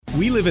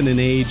We live in an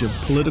age of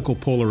political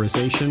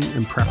polarization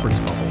and preference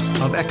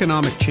bubbles, of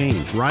economic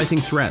change, rising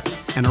threats,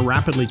 and a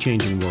rapidly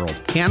changing world.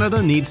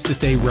 Canada needs to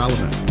stay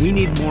relevant. We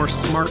need more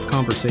smart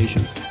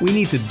conversations. We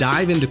need to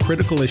dive into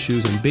critical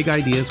issues and big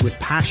ideas with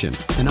passion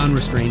and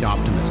unrestrained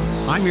optimism.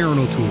 I'm Aaron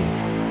O'Toole.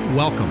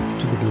 Welcome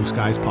to the Blue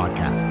Skies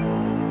Podcast.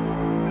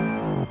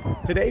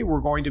 Today,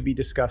 we're going to be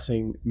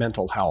discussing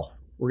mental health.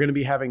 We're going to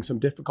be having some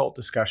difficult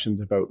discussions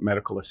about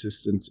medical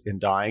assistance in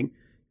dying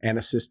and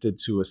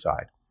assisted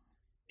suicide.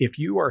 If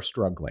you are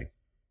struggling,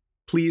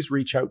 please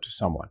reach out to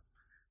someone.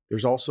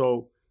 There's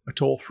also a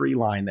toll-free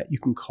line that you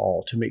can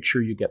call to make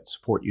sure you get the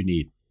support you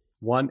need.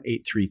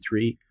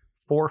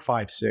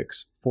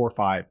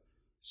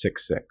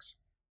 1-833-456-4566.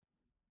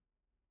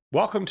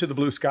 Welcome to the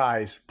Blue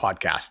Skies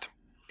Podcast.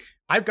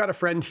 I've got a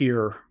friend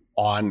here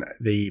on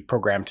the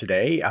program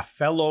today, a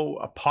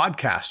fellow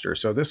podcaster.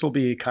 So this will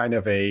be kind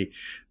of a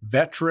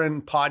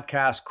veteran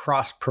podcast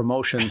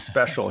cross-promotion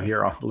special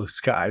here on Blue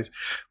Skies.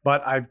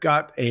 But I've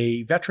got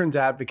a veterans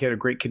advocate, a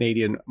great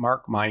Canadian,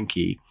 Mark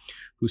Meincke,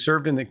 who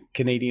served in the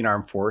Canadian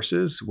Armed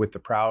Forces with the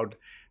proud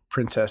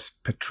Princess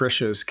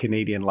Patricia's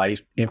Canadian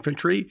Light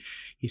Infantry.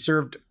 He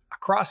served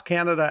across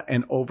Canada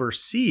and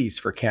overseas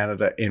for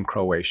Canada in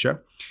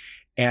Croatia.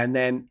 And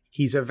then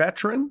he's a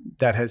veteran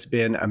that has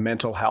been a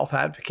mental health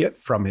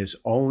advocate from his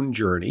own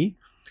journey.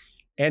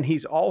 And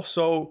he's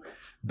also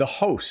the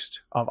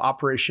host of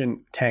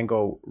Operation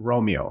Tango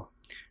Romeo.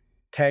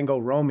 Tango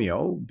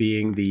Romeo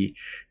being the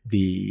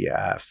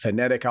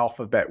phonetic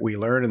alphabet we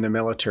learn in the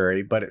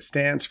military, but it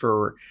stands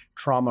for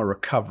trauma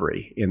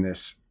recovery in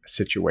this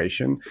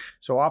situation.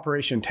 So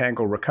Operation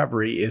Tango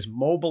Recovery is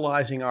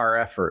mobilizing our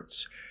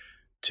efforts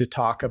to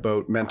talk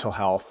about mental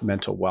health,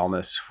 mental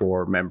wellness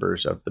for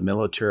members of the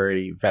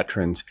military,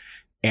 veterans,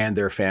 and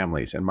their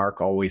families. And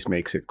Mark always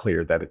makes it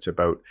clear that it's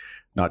about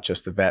not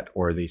just the vet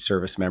or the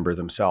service member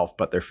themselves,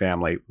 but their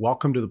family.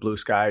 Welcome to the Blue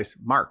Skies,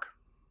 Mark.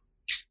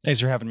 Thanks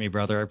for having me,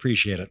 brother. I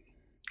appreciate it.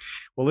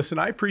 Well, listen,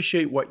 I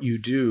appreciate what you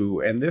do.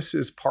 And this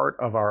is part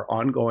of our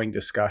ongoing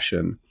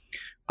discussion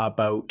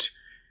about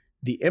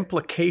the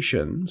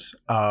implications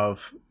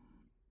of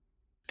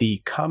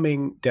the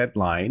coming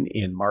deadline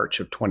in March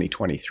of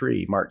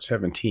 2023, March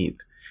 17th,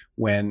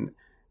 when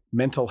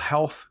mental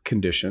health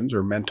conditions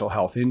or mental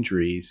health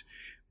injuries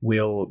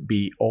will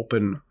be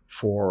open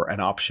for an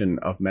option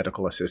of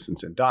medical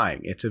assistance in dying.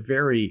 It's a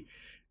very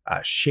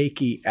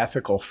shaky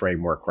ethical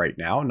framework right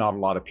now. Not a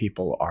lot of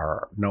people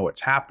know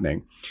it's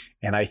happening.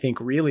 And I think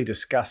really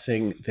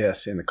discussing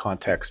this in the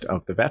context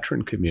of the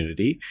veteran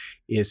community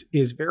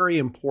is very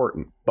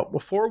important. But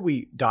before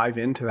we dive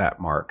into that,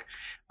 Mark,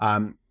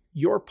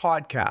 your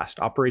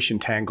podcast, Operation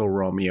Tango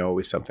Romeo,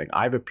 is something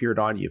I've appeared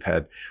on. You've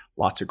had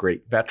lots of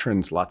great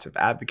veterans, lots of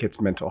advocates,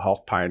 mental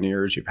health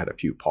pioneers. You've had a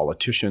few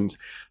politicians.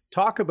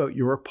 Talk about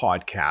your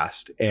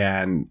podcast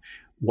and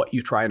what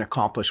you try and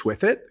accomplish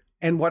with it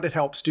and what it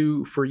helps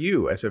do for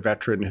you as a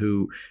veteran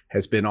who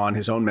has been on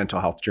his own mental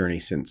health journey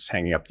since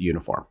hanging up the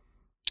uniform.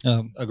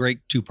 A great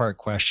two-part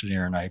question,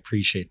 Aaron. I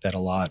appreciate that a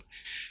lot.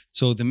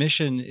 So the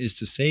mission is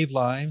to save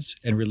lives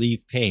and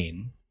relieve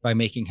pain by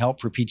making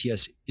help for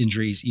PTS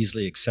injuries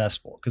easily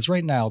accessible. Because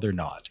right now they're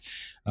not.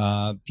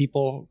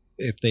 People,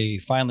 if they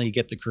finally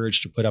get the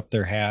courage to put up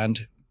their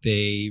hand,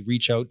 they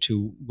reach out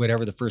to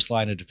whatever the first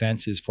line of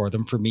defense is for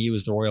them. For me, it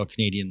was the Royal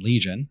Canadian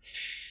Legion,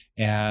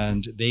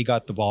 and they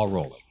got the ball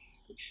rolling.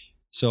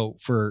 So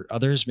for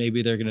others,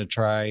 maybe they're going to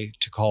try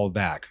to call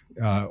back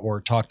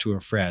or talk to a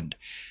friend,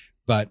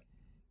 but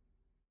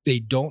they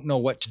don't know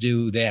what to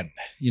do then.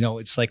 You know,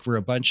 it's like we're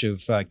a bunch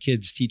of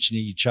kids teaching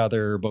each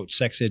other about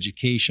sex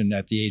education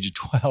at the age of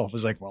 12.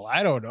 It's like, well,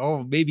 I don't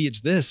know. Maybe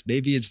it's this,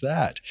 maybe it's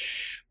that.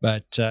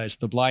 But it's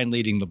the blind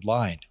leading the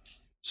blind.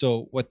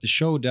 So what the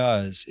show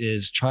does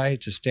is try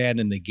to stand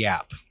in the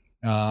gap.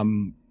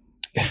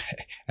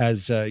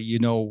 As you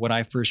know, when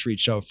I first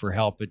reached out for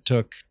help, it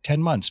took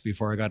 10 months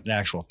before I got an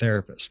actual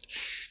therapist.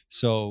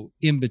 So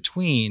in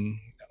between,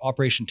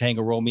 Operation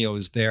Tango Romeo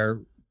is there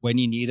when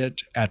you need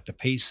it, at the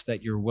pace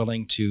that you're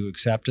willing to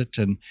accept it.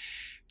 And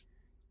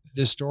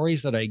the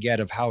stories that I get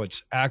of how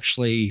it's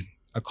actually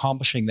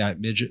accomplishing that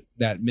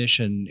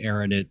mission,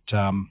 Aaron, it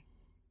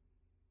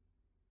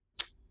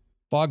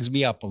bogs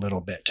me up a little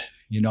bit.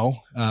 You know,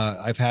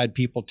 I've had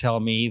people tell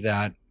me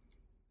that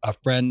a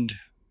friend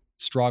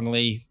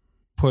strongly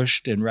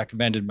pushed and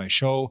recommended my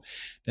show.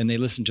 Then they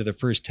listened to the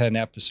first 10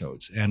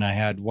 episodes. And I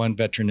had one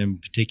veteran in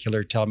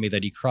particular tell me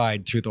that he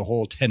cried through the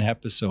whole 10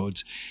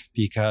 episodes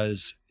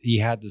because he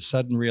had the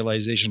sudden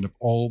realization of,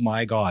 oh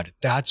my God,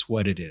 that's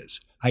what it is.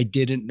 I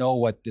didn't know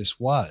what this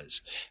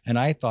was. And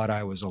I thought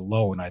I was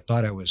alone. I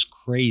thought I was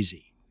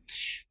crazy.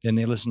 Then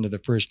they listened to the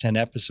first 10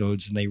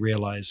 episodes and they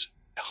realize,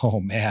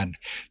 oh man,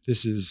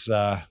 this is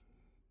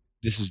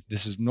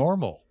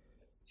normal.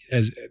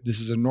 This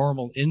is a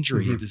normal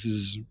injury. Mm-hmm. This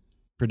is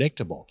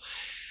predictable.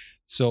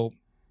 So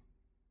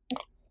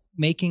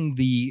making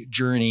the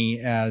journey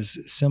as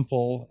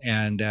simple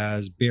and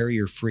as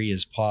barrier-free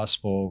as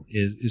possible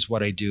is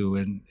what I do.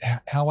 And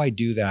how I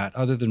do that,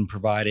 other than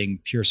providing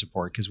peer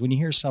support, because when you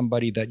hear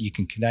somebody that you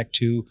can connect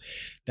to,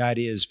 that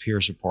is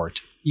peer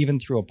support, even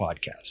through a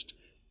podcast.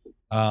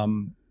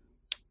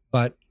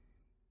 But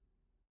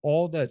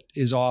all that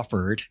is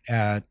offered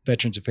at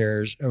Veterans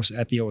Affairs,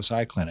 at the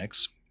OSI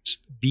clinics,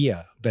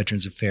 via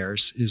Veterans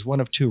Affairs, is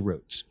one of two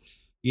routes.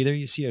 Either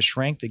you see a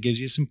shrink that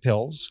gives you some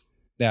pills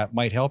that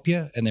might help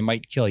you and they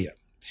might kill you,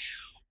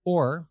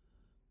 or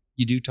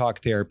you do talk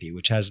therapy,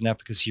 which has an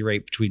efficacy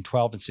rate between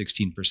 12 and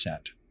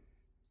 16%.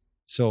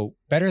 So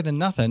better than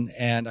nothing.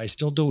 And I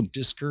still don't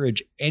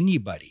discourage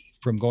anybody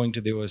from going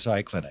to the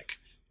OSI clinic.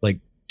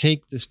 Like,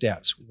 take the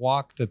steps,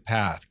 walk the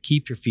path,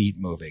 keep your feet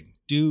moving,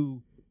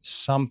 do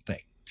something.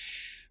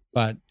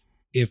 But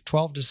if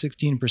 12 to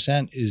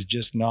 16% is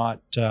just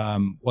not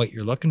what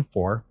you're looking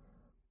for,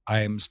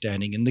 I'm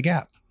standing in the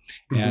gap.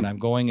 Mm-hmm. And I'm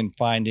going and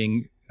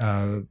finding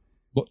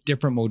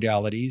different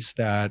modalities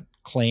that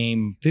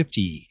claim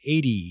 50,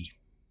 80,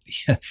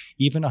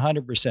 even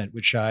 100%,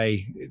 which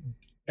I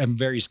am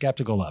very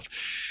skeptical of.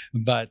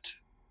 But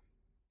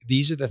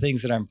these are the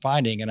things that I'm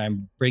finding and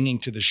I'm bringing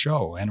to the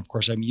show. And of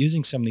course, I'm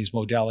using some of these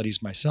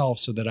modalities myself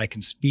so that I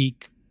can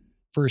speak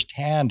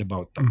firsthand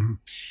about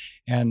them.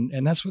 Mm-hmm.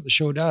 And that's what the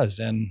show does.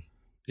 And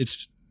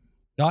it's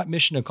not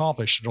mission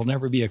accomplished. It'll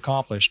never be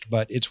accomplished,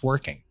 but it's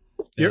working.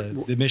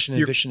 The mission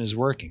and vision is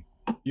working.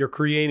 You're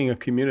creating a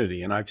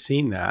community, and I've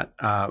seen that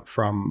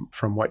from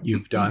what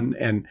you've done.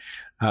 And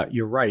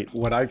you're right.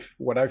 What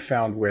I've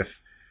found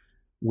with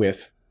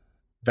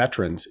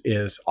veterans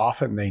is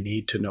often they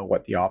need to know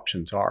what the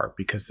options are,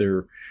 because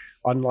they're,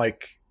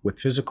 unlike with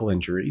physical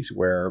injuries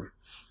where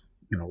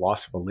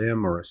loss of a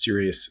limb or a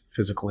serious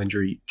physical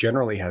injury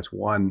generally has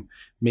one,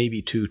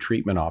 maybe two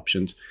treatment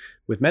options.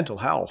 With mental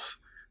health,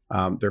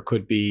 there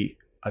could be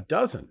a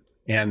dozen,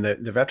 and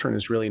the veteran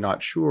is really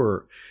not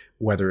sure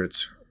whether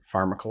it's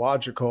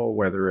pharmacological,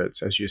 whether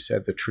it's, as you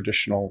said, the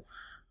traditional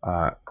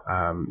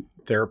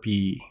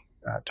therapy,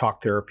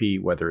 talk therapy,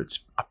 whether it's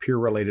a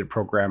peer-related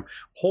program,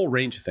 whole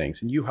range of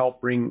things. And you help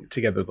bring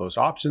together those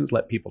options,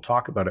 let people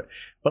talk about it,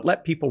 but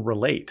let people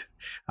relate.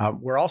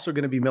 We're also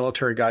going to be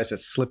military guys that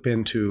slip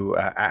into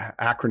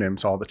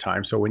acronyms all the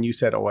time. So when you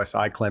said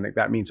OSI clinic,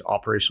 that means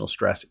Operational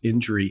Stress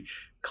Injury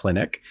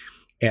Clinic.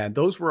 And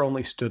those were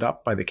only stood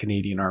up by the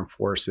Canadian Armed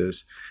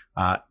Forces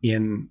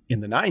in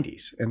the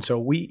 90s. And so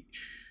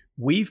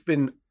we've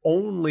been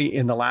only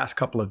in the last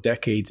couple of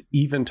decades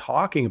even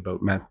talking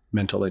about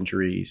mental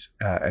injuries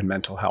and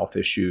mental health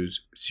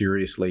issues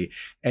seriously.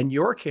 And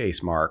your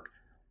case, Mark,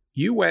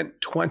 you went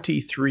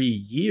 23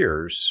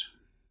 years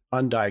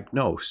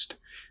undiagnosed.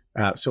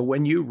 So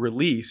when you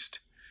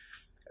released,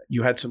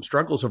 you had some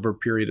struggles over a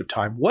period of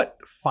time. What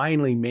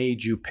finally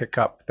made you pick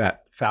up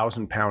that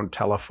 1,000-pound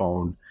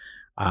telephone?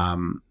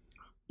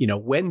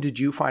 When did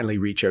you finally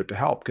reach out to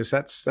help? Because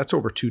that's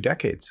over 2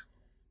 decades.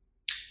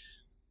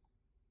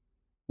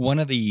 One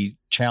of the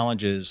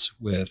challenges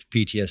with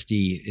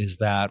PTSD is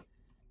that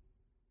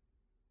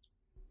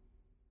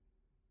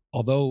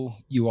although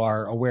you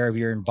are aware of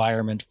your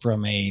environment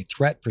from a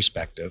threat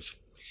perspective,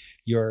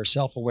 your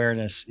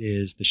self-awareness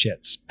is the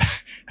shits.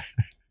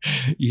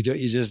 You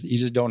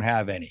just don't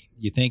have any.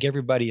 You think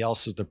everybody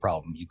else is the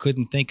problem. You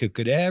couldn't think it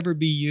could ever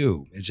be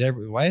you.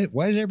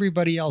 Why is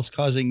everybody else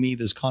causing me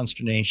this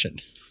consternation?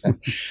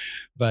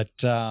 But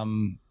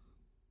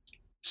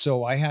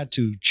so I had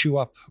to chew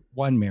up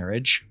one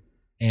marriage,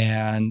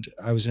 and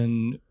I was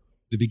in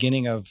the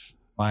beginning of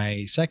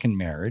my second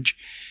marriage,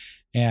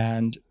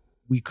 and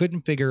we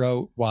couldn't figure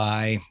out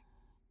why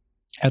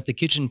at the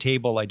kitchen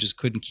table I just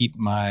couldn't keep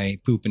my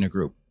poop in a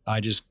group.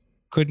 I just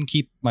couldn't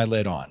keep my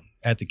lid on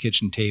at the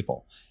kitchen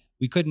table.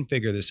 We couldn't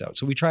figure this out.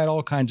 So we tried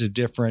all kinds of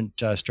different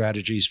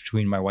strategies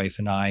between my wife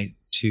and I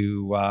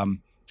to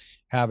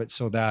have it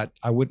so that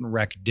I wouldn't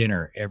wreck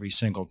dinner every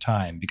single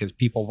time, because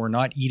people were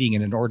not eating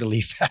in an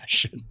orderly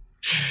fashion.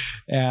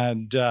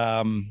 And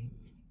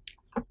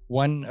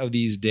one of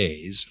these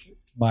days,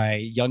 my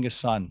youngest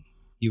son,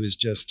 he was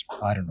just,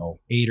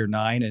 8 or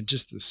 9, and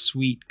just the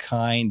sweet,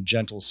 kind,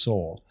 gentle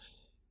soul.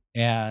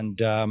 And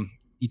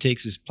he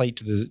takes his plate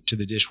to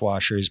the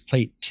dishwasher. His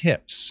plate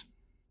tips,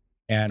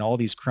 and all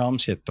these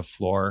crumbs hit the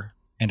floor,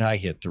 and I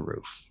hit the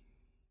roof.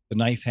 The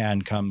knife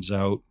hand comes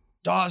out.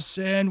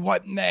 "Dawson,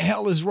 what in the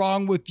hell is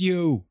wrong with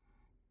you?"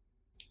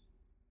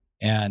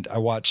 And I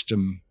watched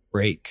him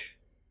break,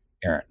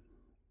 Aaron.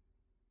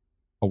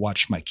 I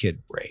watched my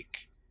kid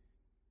break.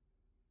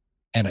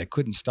 And I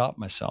couldn't stop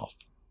myself.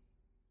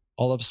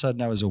 All of a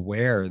sudden, I was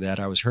aware that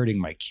I was hurting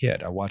my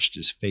kid. I watched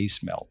his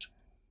face melt,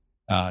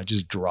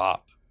 just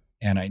drop.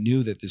 And I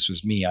knew that this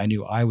was me. I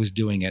knew I was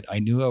doing it. I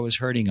knew I was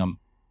hurting him.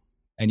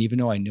 And even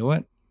though I knew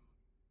it,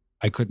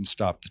 I couldn't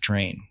stop the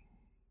train.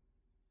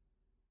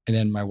 And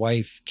then my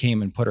wife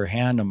came and put her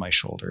hand on my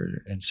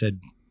shoulder and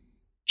said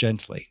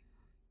gently,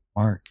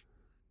 "Mark,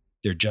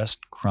 they're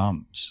just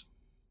crumbs.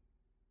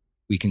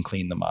 We can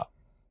clean them up."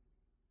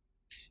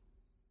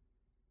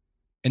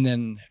 And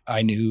then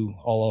I knew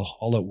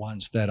all at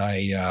once that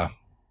I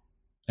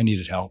I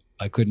needed help.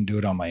 I couldn't do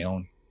it on my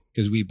own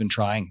because we've been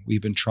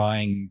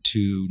trying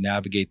to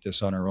navigate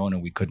this on our own,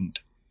 and we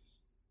couldn't.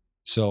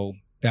 So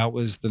that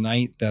was the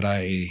night that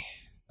I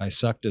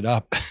sucked it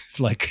up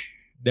like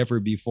never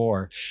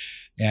before.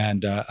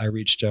 And I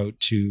reached out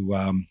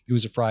to, it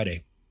was a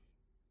Friday,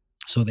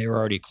 so they were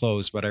already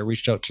closed, but I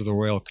reached out to the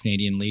Royal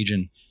Canadian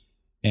Legion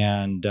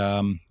and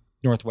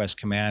Northwest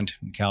Command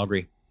in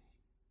Calgary.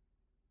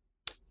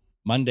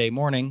 Monday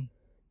morning,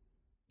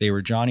 they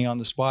were Johnny on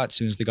the spot. As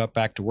soon as they got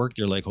back to work,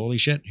 they're like, holy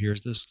shit,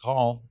 here's this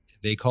call.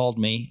 They called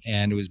me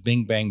and it was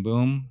bing, bang,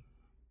 boom.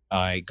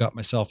 I got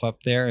myself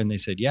up there and they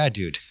said, yeah,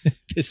 dude,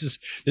 this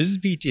is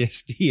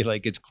PTSD.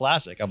 Like, it's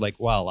classic. I'm like,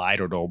 well, I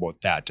don't know about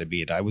that. To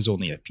be it, I was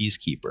only a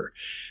peacekeeper.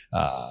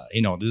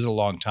 This is a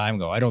long time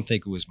ago. I don't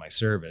think it was my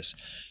service.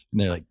 And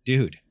they're like,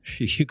 dude,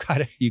 you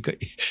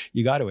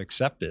gotta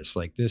accept this.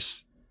 Like,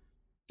 this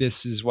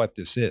is what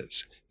this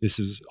is. This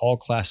is all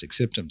classic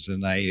symptoms.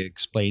 And I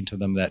explained to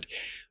them that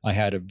I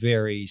had a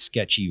very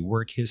sketchy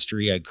work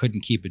history. I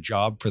couldn't keep a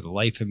job for the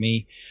life of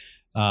me.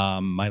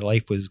 My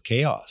life was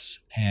chaos.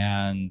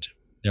 And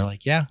they're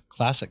like, yeah,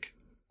 classic,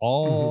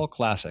 all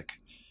classic.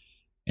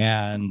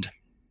 And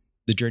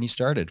the journey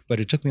started, but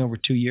it took me over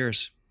 2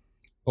 years,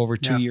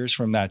 years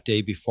from that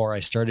day before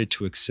I started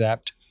to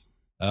accept,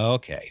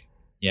 okay,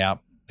 yeah,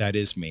 that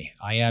is me.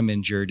 I am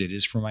injured. It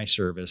is for my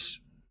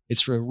service.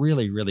 It's a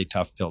really, really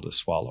tough pill to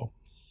swallow.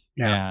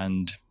 Yeah.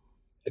 And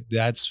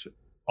that's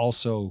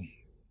also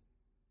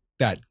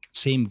that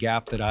same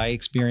gap that I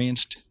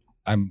experienced.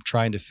 I'm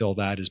trying to fill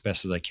that as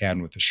best as I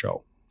can with the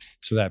show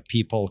so that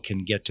people can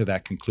get to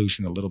that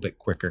conclusion a little bit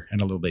quicker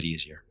and a little bit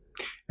easier.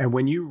 And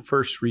when you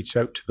first reached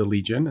out to the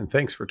Legion, and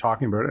thanks for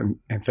talking about it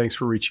and thanks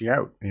for reaching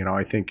out.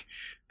 I think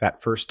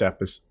that first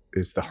step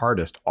is the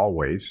hardest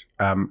always.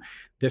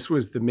 This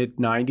was the mid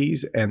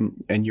 90s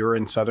and you're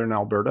in Southern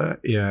Alberta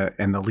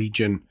and the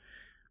Legion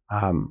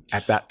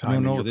at that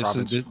time. No, this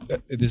is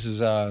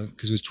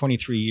because it was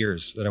 23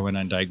 years that I went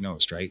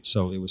undiagnosed, right?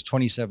 So it was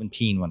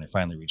 2017 when I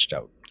finally reached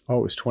out. Oh,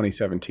 it was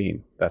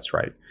 2017. That's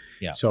right.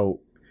 Yeah.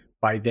 So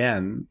by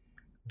then,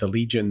 the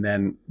Legion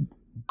then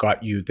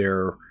got you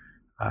their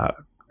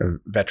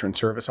veteran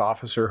service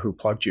officer who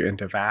plugged you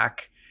into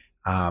VAC.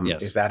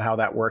 Yes. Is that how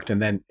that worked? And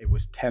then it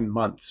was 10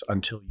 months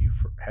until you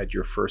had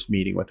your first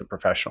meeting with a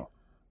professional.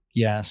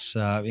 Yes.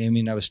 I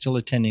was still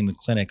attending the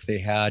clinic. They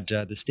had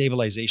the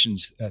stabilization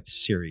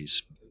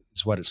series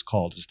is what it's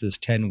called. It's this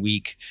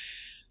 10-week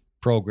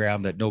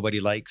program that nobody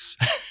likes.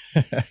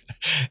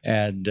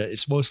 And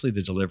it's mostly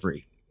the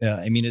delivery.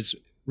 It's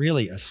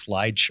really a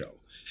slideshow,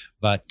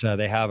 but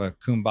they have a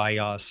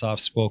kumbaya,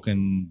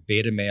 soft-spoken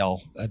beta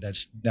male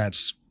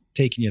that's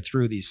taking you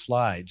through these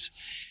slides.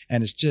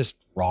 And it's just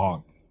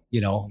wrong.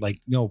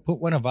 Put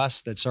one of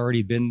us that's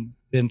already been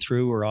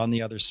through or on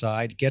the other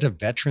side, get a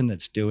veteran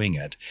that's doing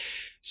it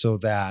so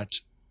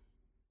that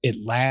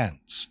it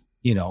lands,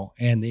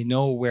 and they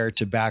know where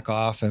to back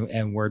off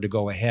and where to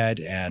go ahead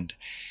and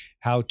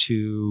how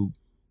to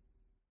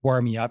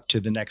warm you up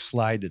to the next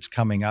slide that's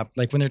coming up.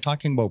 Like when they're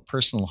talking about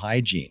personal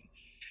hygiene,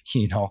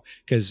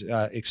 because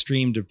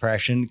extreme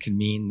depression can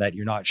mean that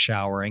you're not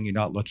showering, you're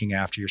not looking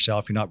after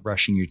yourself, you're not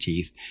brushing your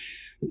teeth.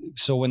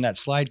 So when that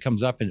slide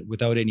comes up and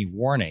without any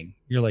warning,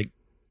 you're like,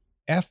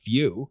 F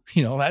you,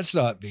 that's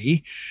not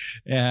me.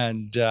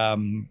 And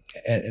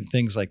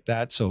things like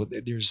that. So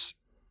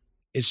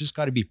it's just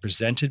got to be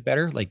presented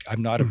better. Like,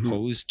 I'm not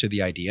opposed to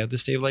the idea of the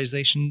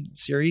stabilization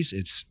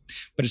series.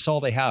 But it's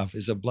all they have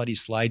is a bloody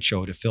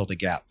slideshow to fill the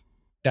gap.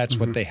 That's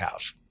what they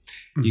have.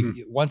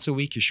 Once a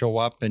week you show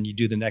up and you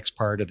do the next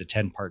part of the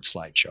 10-part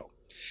slideshow.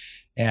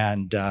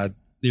 And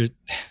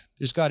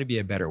there's got to be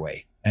a better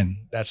way.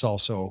 And that's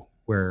also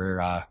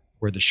where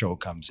the show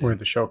comes in. Where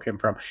the show came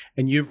from.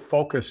 And you've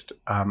focused,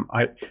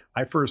 I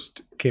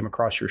first came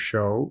across your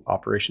show,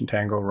 Operation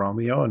Tango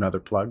Romeo, another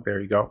plug,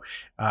 there you go,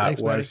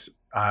 Thanks,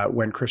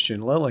 when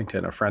Christian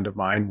Lillington, a friend of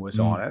mine, was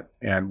on it.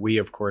 And we,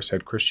 of course,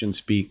 had Christian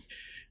speak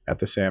at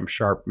the Sam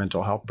Sharp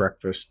Mental Health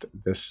Breakfast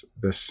this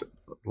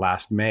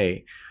last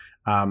May.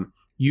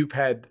 You've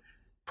had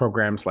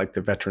programs like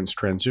the Veterans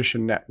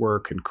Transition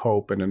Network and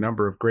COPE and a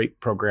number of great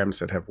programs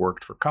that have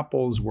worked for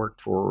couples,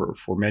 worked for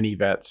many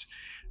vets,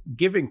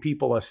 giving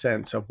people a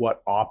sense of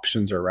what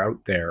options are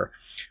out there.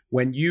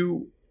 When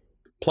you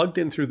plugged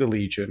in through the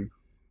Legion,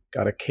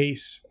 got a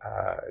case,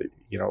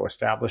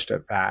 established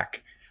at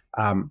VAC,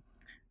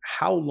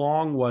 how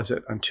long was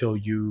it until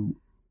you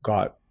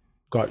got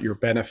your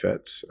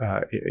benefits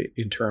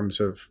in terms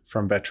of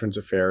from Veterans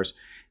Affairs,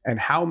 and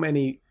how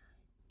many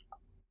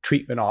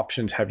treatment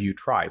options have you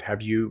tried?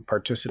 Have you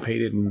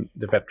participated in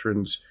the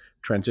Veterans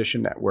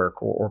Transition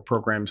Network or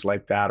programs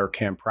like that, or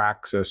Camp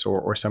Praxis,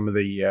 or some of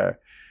the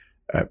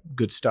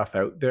good stuff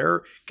out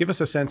there? Give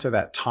us a sense of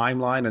that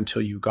timeline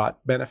until you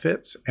got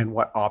benefits and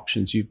what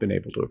options you've been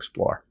able to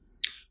explore.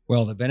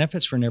 Well, the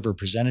benefits were never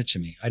presented to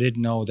me. I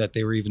didn't know that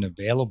they were even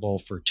available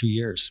for 2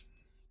 years.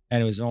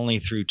 And it was only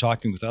through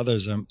talking with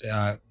others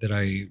that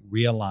I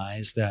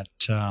realized that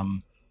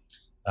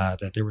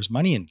there was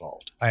money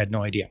involved. I had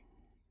no idea.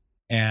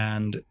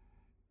 And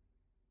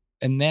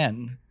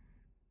then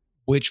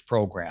which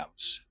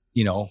programs,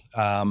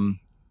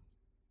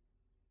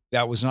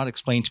 that was not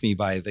explained to me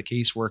by the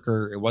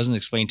caseworker. It wasn't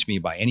explained to me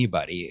by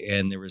anybody.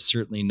 And there was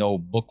certainly no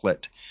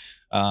booklet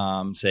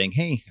saying,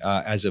 hey,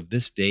 as of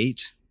this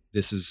date,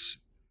 this is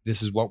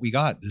what we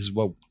got. This is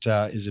what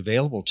is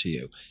available to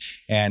you.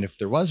 And if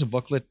there was a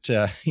booklet,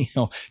 then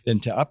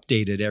to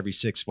update it every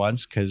 6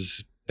 months,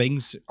 because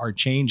things are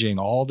changing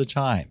all the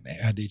time.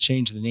 They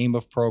change the name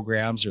of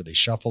programs or they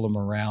shuffle them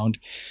around.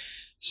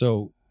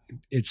 So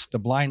it's the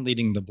blind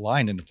leading the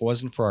blind. And if it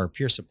wasn't for our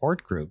peer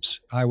support groups,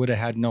 I would have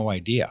had no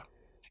idea.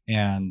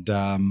 And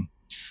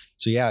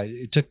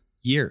it took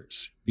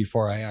years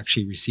before I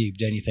actually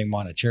received anything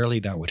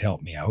monetarily that would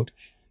help me out.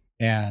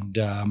 And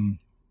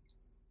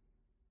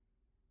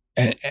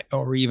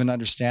or even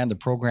understand the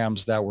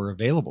programs that were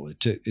available.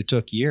 It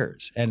took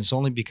years. And it's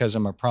only because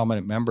I'm a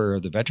prominent member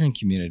of the veteran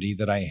community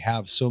that I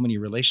have so many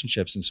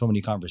relationships and so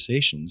many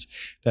conversations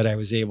that I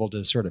was able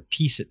to sort of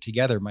piece it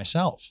together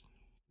myself.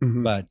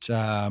 Mm-hmm. But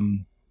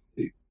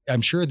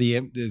I'm sure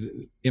the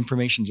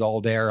information's all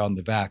there on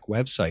the VAC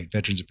website,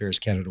 Veterans Affairs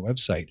Canada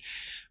website,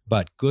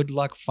 but good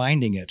luck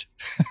finding it.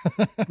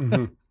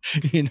 Mm-hmm.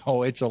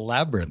 It's a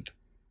labyrinth.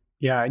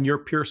 Yeah. And your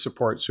peer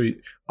support. So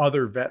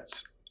other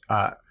vets,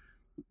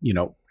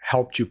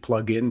 helped you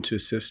plug into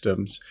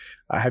systems.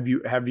 Have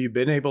you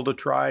been able to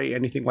try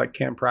anything like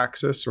Camp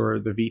Praxis or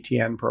the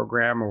VTN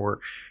program or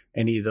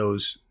any of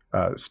those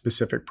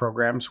specific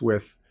programs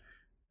with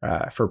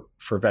for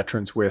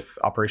veterans with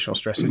operational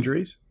stress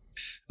injuries?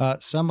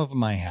 Some of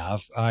them I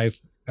have. I've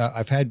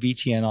had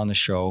VTN on the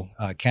show.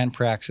 Camp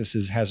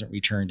Praxis hasn't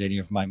returned any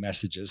of my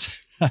messages.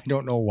 I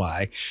don't know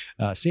why.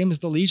 Same as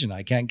the Legion.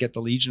 I can't get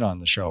the Legion on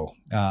the show.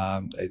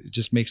 It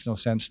just makes no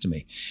sense to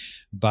me.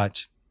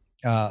 But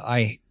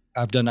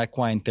I've done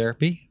equine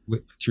therapy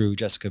through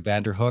Jessica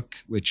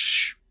Vanderhook,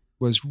 which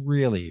was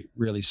really,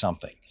 really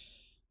something.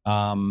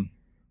 Other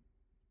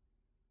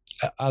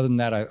than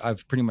that,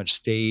 I've pretty much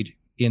stayed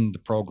in the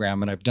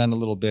program, and I've done a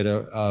little bit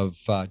of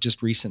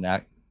just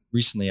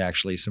recently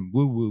actually some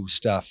woo-woo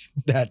stuff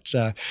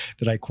that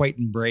I quite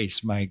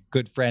embrace. My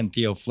good friend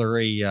Theo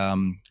Fleury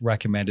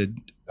recommended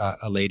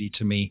a lady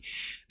to me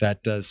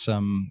that does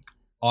some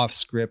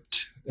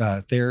off-script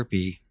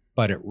therapy,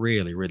 but it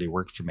really, really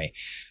worked for me.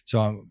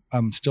 So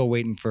I'm still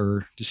waiting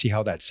to see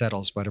how that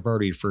settles, but I've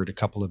already referred a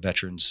couple of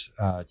veterans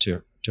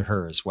to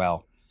her as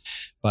well.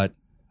 But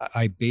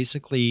I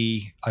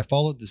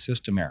followed the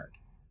system, Aaron.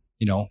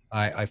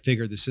 I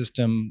figured the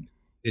system,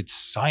 it's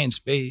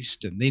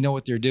science-based and they know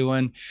what they're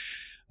doing.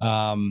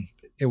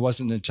 It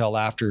wasn't until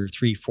after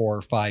 3,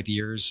 4, 5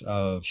 years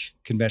of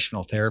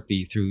conventional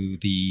therapy through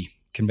the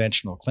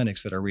conventional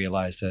clinics that I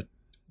realized that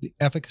the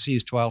efficacy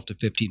is 12 to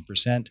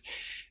 15%.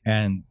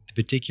 And the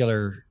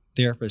particular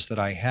therapist that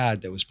I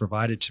had that was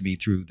provided to me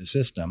through the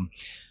system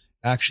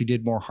actually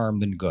did more harm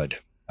than good.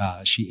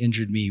 She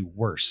injured me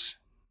worse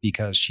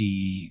because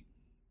she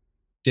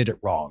did it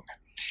wrong.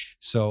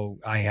 So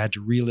I had to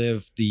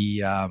relive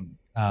the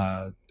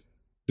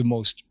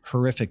most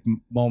horrific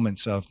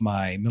moments of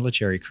my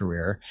military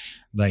career,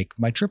 like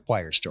my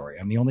tripwire story.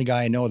 I'm the only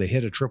guy I know that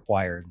hit a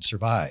tripwire and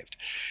survived.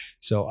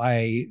 So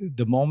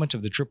the moment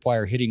of the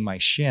tripwire hitting my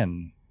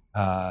shin,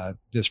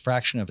 this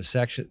fraction of a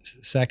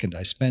second,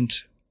 I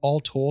spent all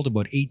told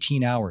about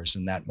 18 hours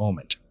in that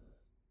moment.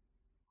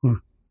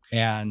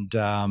 And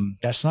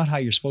that's not how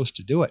you're supposed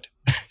to do it.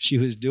 She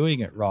was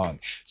doing it wrong.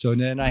 So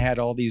then I had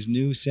all these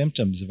new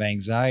symptoms of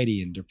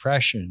anxiety and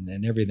depression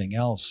and everything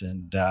else.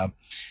 And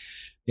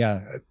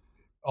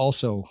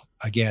also,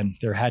 again,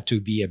 there had to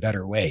be a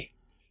better way,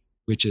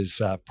 which is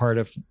part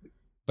of,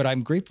 but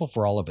I'm grateful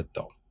for all of it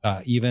though.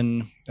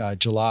 Even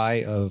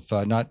July of,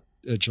 not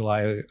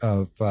July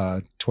of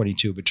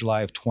 22, but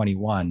July of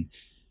 21,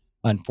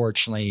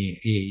 unfortunately,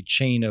 a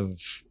chain of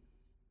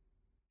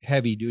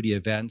heavy duty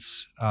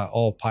events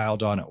all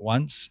piled on at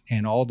once,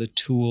 and all the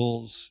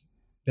tools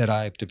that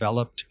I've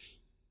developed,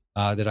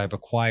 that I've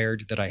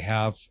acquired, that I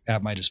have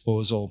at my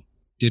disposal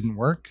didn't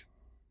work.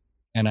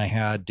 And I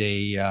had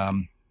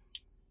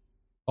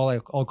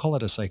I'll call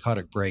it a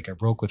psychotic break. I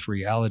broke with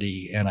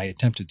reality and I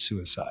attempted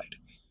suicide.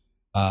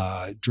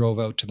 Drove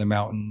out to the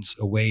mountains,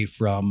 away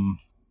from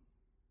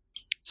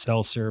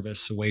cell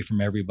service, away from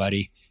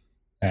everybody.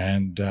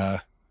 And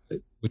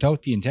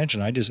without the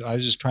intention, I was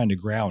just trying to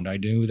ground. I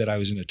knew that I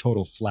was in a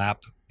total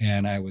flap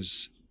and I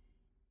was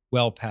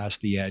well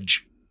past the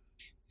edge.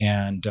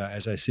 And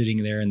as I was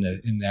sitting there in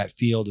that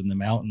field in the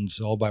mountains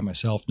all by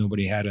myself,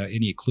 nobody had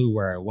any clue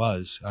where I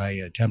was. I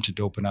attempted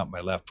to open up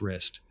my left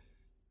wrist.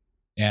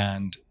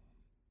 And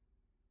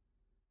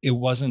it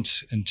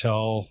wasn't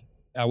until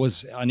I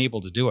was unable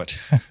to do it.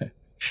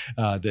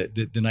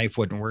 The knife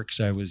wouldn't work,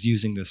 so I was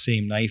using the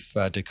same knife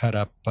to cut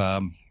up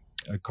a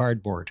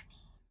cardboard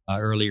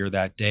earlier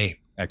that day.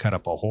 I cut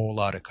up a whole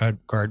lot of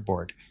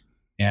cardboard,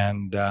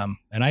 and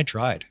I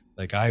tried.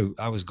 Like I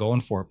was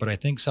going for it, but I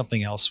think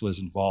something else was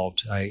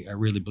involved. I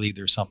really believe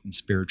there's something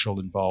spiritual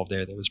involved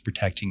there that was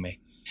protecting me.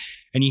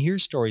 And you hear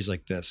stories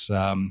like this.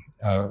 A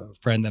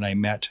friend that I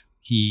met,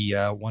 he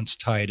once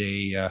tied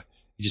a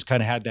he just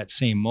kind of had that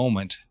same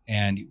moment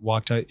and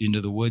walked out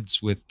into the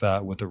woods with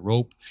a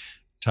rope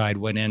tied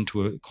one end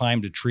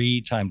climbed a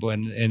tree, tied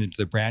one end into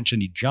the branch,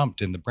 and he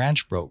jumped and the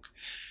branch broke.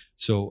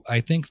 So I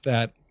think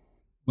that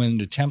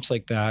when attempts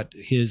like that,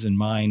 his and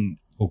mine,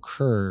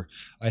 occur,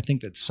 I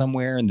think that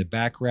somewhere in the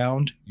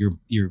background,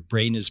 your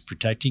brain is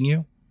protecting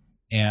you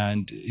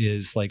and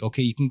is like,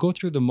 okay, you can go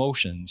through the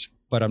motions,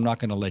 but I'm not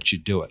going to let you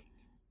do it.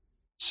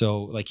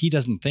 So like, he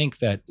doesn't think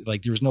that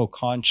like there's no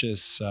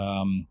conscious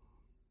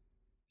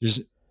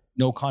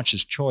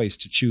choice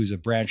to choose a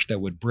branch that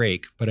would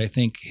break. But I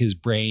think his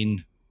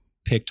brain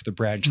picked the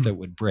branch that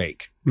would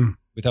break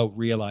without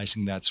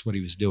realizing that's what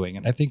he was doing.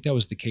 And I think that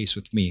was the case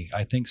with me.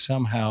 I think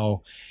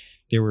somehow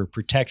there were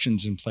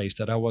protections in place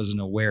that I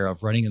wasn't aware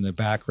of running in the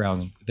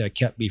background that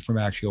kept me from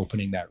actually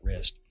opening that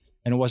wrist.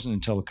 And it wasn't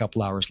until a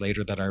couple hours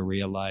later that I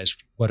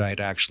realized what I'd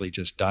actually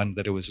just done,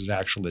 that it was an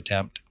actual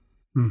attempt.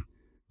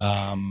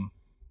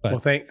 Well,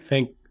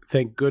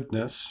 thank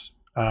goodness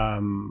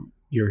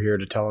you're here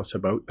to tell us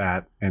about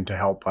that and to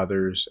help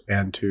others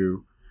and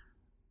to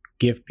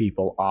give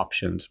people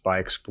options by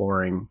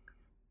exploring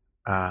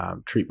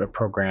treatment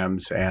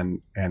programs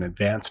and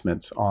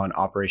advancements on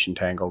Operation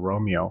Tango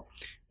Romeo.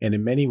 And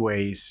in many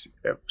ways,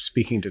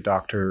 speaking to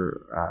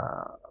Dr.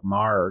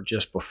 Maher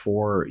just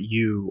before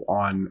you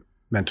on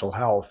mental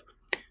health,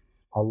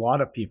 a lot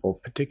of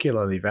people,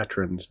 particularly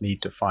veterans,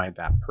 need to find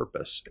that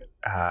purpose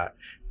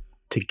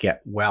to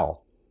get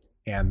well.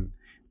 And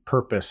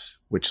purpose,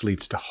 which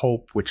leads to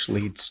hope, which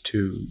leads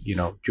to,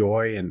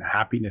 joy and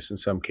happiness in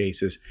some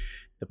cases.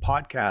 The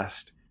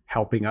podcast,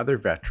 helping other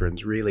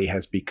veterans, really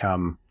has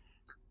become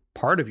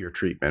part of your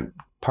treatment,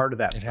 part of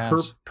that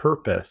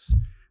purpose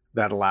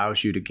that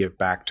allows you to give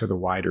back to the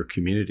wider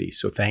community.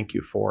 So thank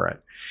you for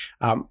it.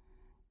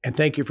 And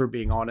thank you for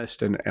being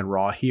honest and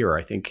raw here.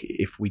 I think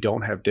if we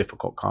don't have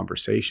difficult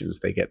conversations,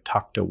 they get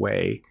tucked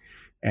away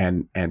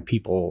and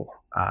people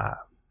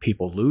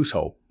lose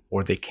hope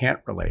or they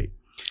can't relate.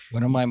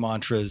 One of my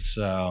mantras,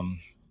 and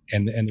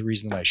the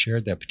reason that I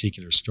shared that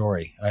particular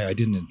story, I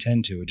didn't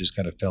intend to, it just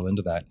kind of fell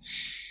into that,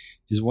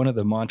 is one of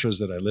the mantras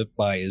that I live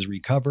by is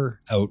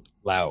recover out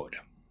loud.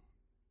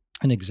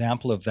 An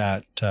example of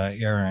that,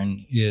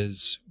 Aaron,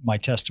 is my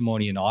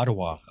testimony in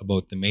Ottawa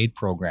about the MAID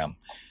program.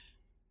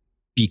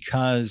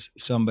 Because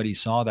somebody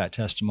saw that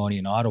testimony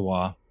in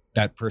Ottawa,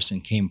 that person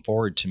came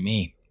forward to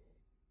me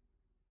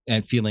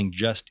and feeling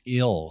just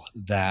ill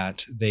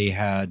that they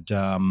had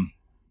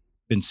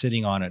been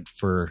sitting on it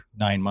for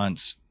 9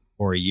 months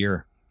or a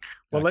year.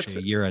 Well, a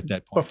year at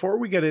that point. Before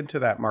we get into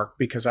that, Mark,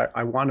 because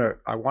I want to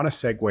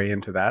segue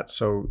into that.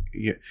 So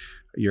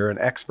you're an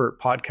expert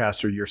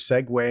podcaster. You're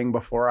segueing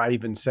before I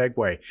even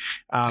segue.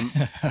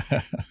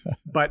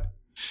 But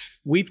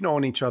we've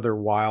known each other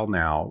a while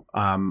now,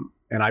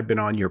 and I've been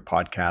on your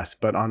podcast.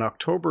 But on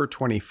October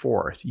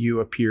 24th, you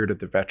appeared at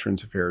the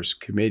Veterans Affairs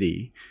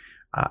Committee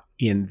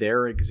in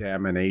their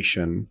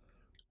examination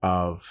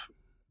of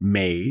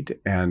MAID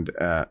and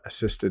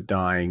assisted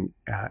dying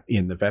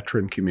in the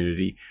veteran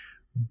community,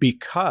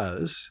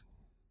 because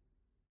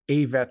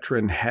a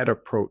veteran had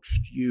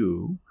approached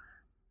you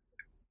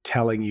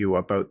telling you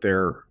about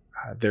their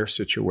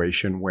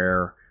situation,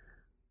 where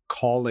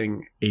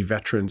calling a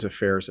Veterans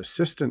Affairs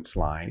assistance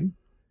line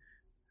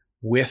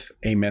with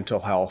a mental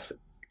health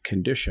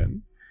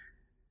condition,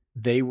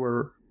 they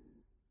were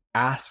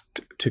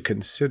asked to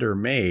consider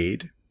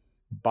MAID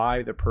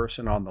by the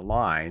person on the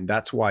line.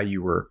 That's why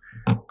you were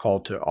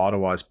called to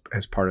Ottawa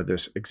as part of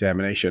this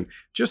examination.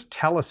 Just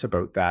tell us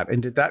about that.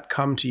 And did that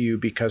come to you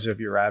because of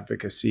your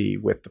advocacy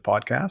with the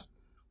podcast?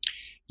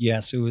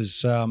 Yes, it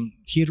was.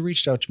 He had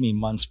reached out to me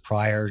months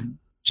prior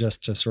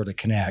just to sort of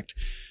connect.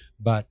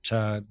 But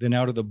then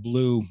out of the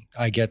blue,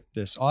 I get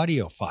this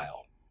audio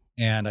file.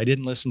 And I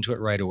didn't listen to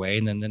it right away.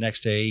 And then the next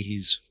day,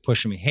 he's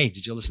pushing me, hey,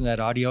 did you listen to that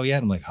audio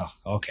yet? I'm like, oh,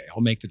 okay,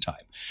 I'll make the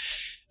time.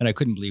 And I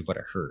couldn't believe what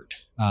I heard.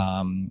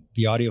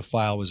 The audio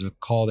file was a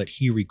call that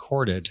he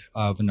recorded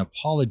of an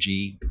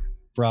apology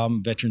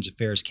from Veterans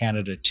Affairs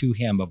Canada to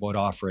him about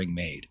offering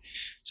MAID.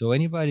 So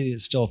anybody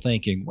that's still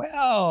thinking,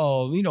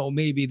 well,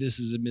 maybe this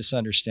is a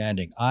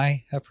misunderstanding,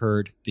 I have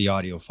heard the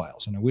audio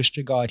files. And I wish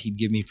to God he'd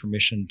give me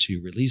permission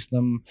to release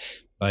them,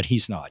 but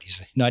he's not.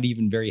 He's not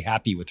even very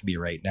happy with me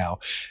right now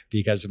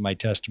because of my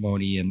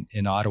testimony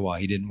in Ottawa.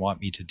 He didn't want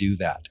me to do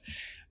that.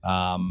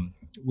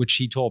 Which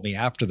he told me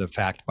after the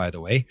fact, by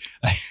the way.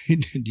 He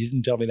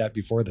didn't tell me that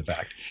before the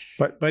fact.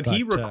 But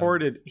he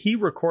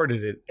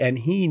recorded it, and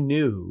he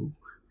knew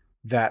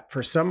that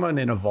for someone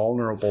in a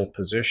vulnerable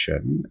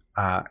position,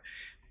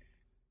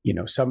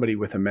 somebody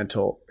with a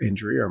mental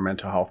injury or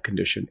mental health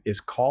condition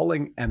is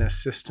calling an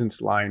assistance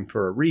line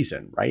for a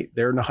reason, right?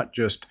 They're not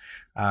just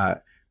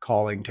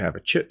calling to have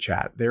a chit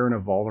chat. They're in a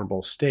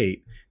vulnerable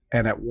state.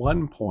 And at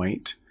one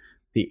point,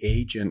 the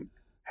agent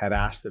had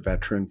asked the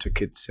veteran to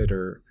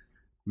consider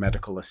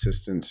medical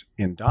assistance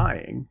in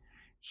dying.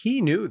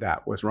 He knew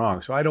that was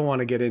wrong. So I don't want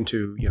to get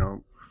into,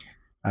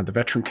 the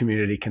veteran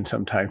community can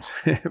sometimes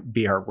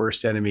be our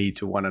worst enemy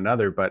to one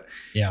another, but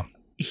yeah,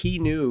 he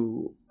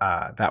knew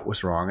that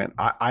was wrong. And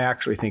I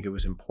actually think it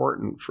was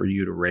important for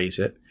you to raise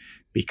it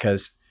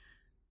because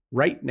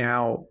right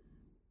now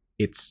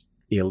it's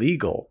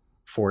illegal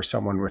for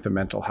someone with a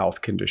mental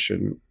health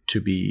condition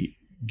to be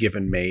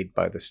given MAID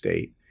by the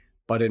state.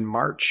 But in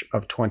March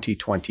of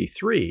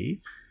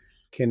 2023,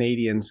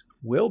 Canadians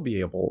will be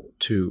able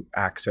to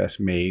access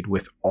MAID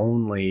with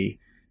only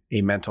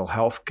a mental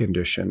health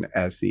condition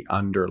as the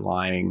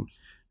underlying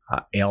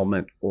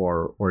ailment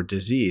or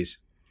disease.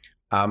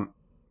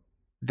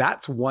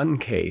 That's one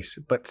case,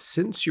 but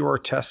since your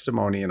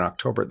testimony in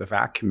October at the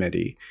VAC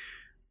committee,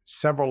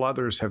 several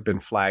others have been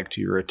flagged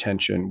to your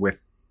attention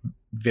with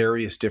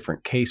various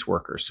different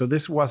caseworkers. So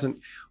this wasn't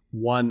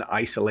one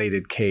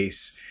isolated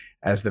case,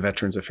 as the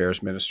Veterans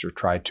Affairs Minister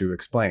tried to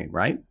explain,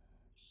 right?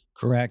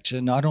 Correct.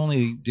 And not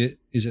only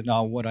is it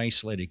not one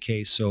isolated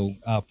case, so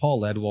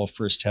Paul Ledwell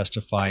first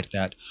testified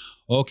that,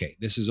 okay,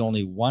 this is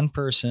only one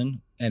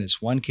person and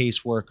it's one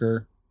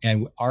caseworker,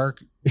 and our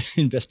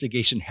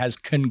investigation has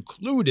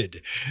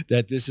concluded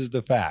that this is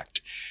the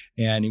fact.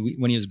 And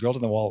when he was grilled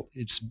on the wall,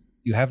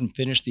 you haven't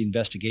finished the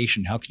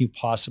investigation. How can you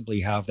possibly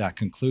have that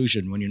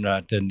conclusion when you're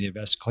not done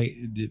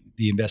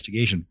the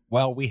investigation?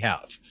 Well, we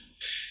have.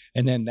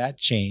 And then that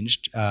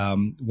changed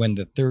when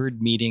the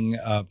third meeting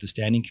of the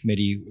standing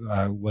committee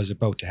was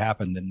about to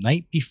happen. The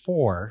night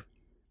before,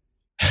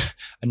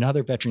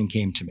 another veteran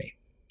came to me.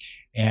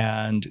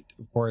 And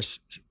of course,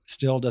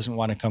 still doesn't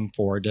want to come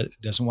forward,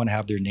 doesn't want to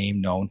have their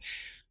name known.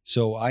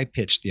 So I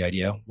pitched the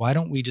idea, why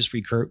don't we just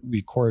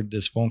record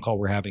this phone call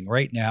we're having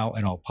right now,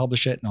 and I'll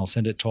publish it and I'll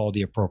send it to all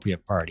the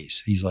appropriate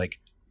parties. He's like,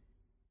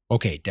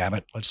 okay, damn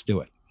it, let's do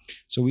it.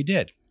 So we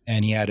did.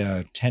 And he had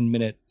a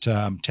 10-minute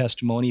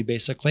testimony,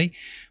 basically,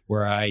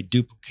 where I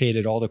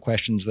duplicated all the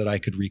questions that I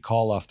could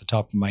recall off the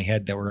top of my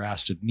head that were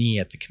asked of me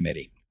at the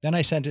committee. Then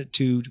I sent it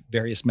to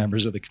various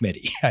members of the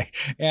committee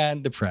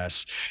and the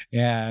press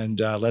and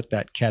let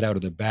that cat out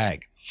of the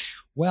bag.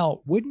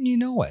 Well, wouldn't you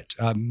know it?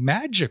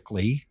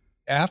 Magically,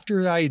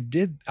 after I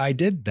did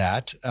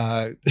that,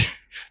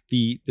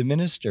 the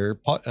minister,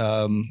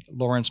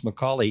 Lawrence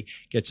Macaulay,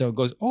 gets out and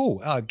goes,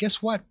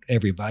 guess what,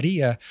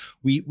 everybody?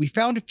 We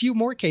found a few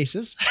more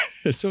cases.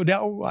 So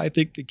now I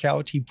think the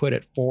count he put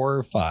at 4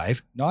 or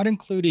 5, not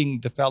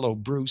including the fellow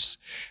Bruce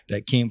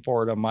that came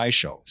forward on my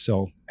show.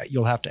 So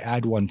you'll have to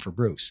add one for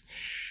Bruce.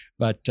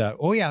 But,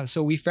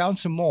 so we found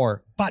some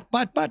more.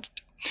 But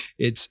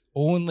it's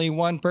only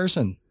one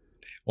person.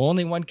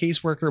 Only one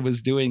caseworker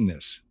was doing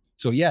this.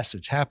 So yes,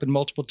 it's happened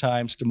multiple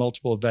times to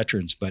multiple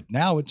veterans, but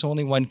now it's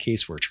only one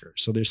caseworker.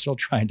 So they're still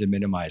trying to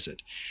minimize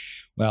it.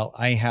 Well,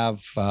 I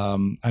have,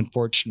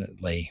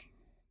 unfortunately,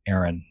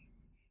 Aaron,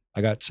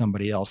 I got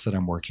somebody else that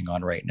I'm working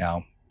on right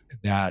now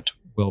that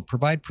will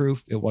provide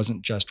proof it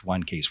wasn't just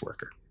one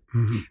caseworker.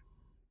 Mm-hmm.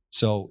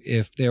 So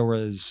if there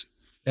was,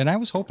 and I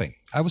was hoping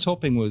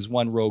it was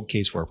one rogue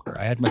caseworker.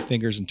 I had my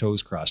fingers and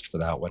toes crossed for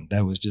that one.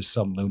 That was just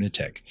some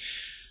lunatic.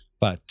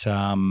 But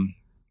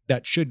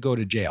that should go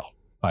to jail,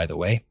 by the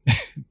way,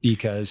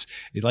 because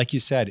like you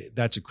said,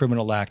 that's a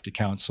criminal act to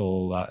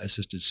counsel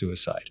assisted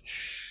suicide.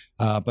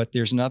 But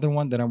there's another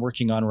one that I'm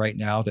working on right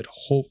now that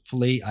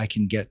hopefully I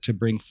can get to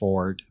bring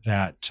forward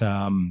that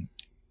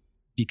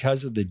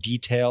because of the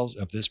details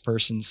of this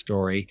person's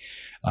story,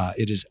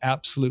 it is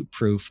absolute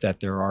proof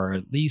that there are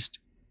at least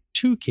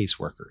 2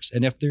 caseworkers.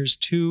 And if there's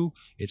 2,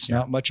 it's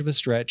not much of a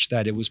stretch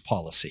that it was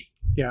policy.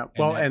 Yeah.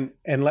 Well,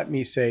 and let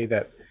me say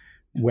that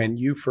when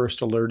you first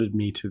alerted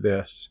me to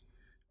this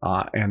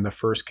and the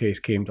first case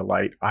came to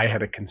light, I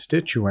had a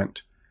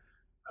constituent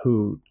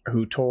who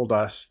told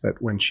us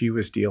that when she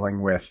was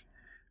dealing with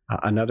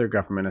another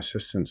government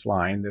assistance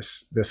line,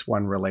 this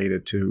one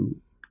related to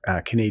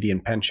Canadian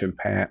Pension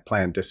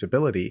Plan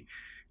disability,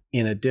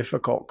 in a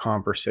difficult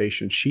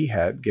conversation she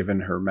had,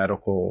 given her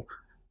medical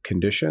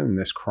condition,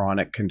 this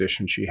chronic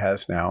condition she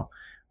has now,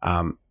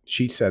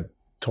 she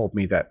told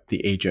me that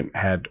the agent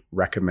had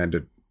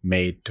recommended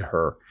MAID to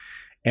her.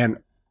 And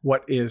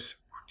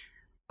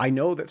I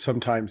know that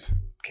sometimes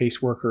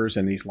caseworkers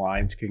and these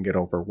lines can get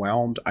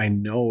overwhelmed. I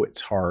know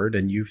it's hard,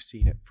 and you've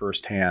seen it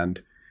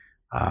firsthand.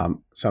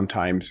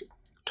 Sometimes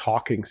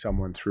talking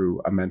someone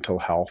through a mental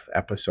health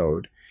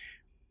episode.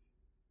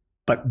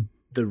 But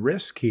the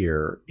risk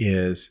here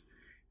is,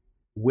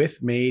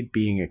 with MAID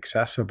being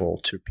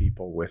accessible to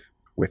people with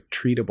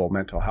treatable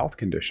mental health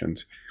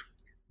conditions,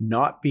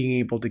 not being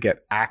able to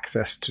get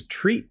access to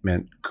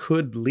treatment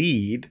could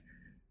lead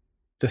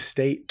the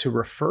state to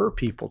refer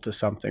people to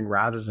something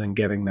rather than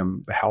getting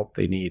them the help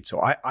they need.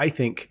 So I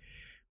think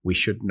we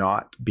should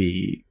not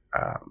be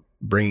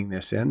bringing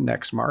this in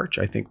next March.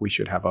 I think we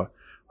should have a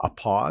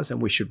pause,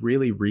 and we should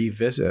really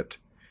revisit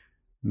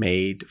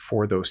MAID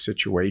for those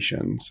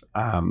situations.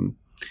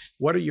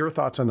 What are your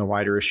thoughts on the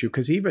wider issue?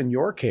 Because even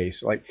your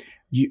case, like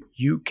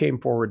you came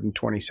forward in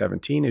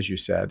 2017, as you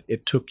said,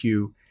 it took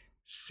you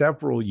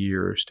several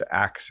years to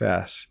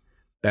access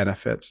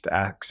benefits, to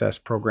access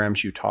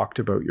programs. You talked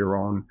about your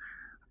own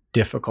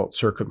difficult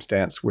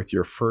circumstance with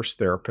your first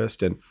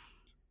therapist. And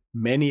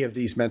many of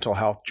these mental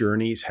health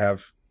journeys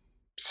have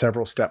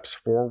several steps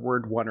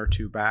forward, 1 or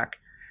 2 back.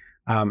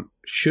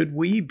 Should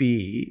we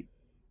be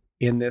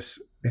in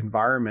this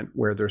environment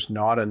where there's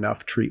not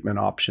enough treatment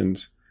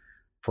options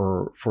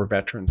for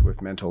veterans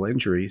with mental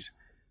injuries,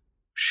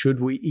 should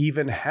we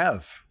even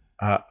have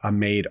a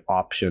MAID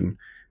option?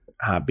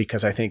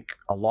 Because I think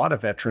a lot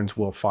of veterans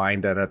will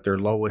find that at their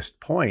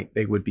lowest point,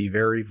 they would be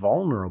very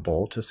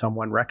vulnerable to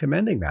someone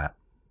recommending that.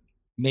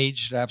 MAID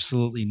should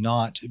absolutely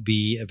not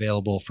be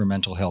available for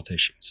mental health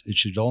issues. It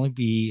should only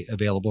be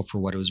available for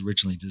what it was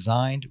originally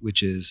designed,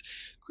 which is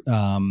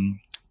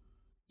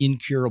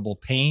incurable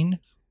pain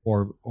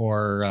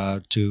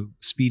or to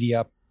speedy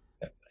up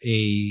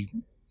a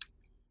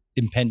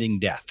impending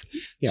death.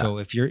 Yeah. So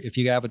if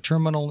you have a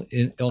terminal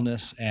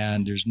illness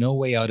and there's no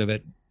way out of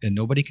it and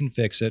nobody can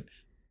fix it,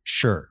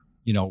 sure,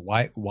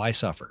 why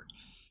suffer?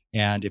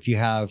 And if you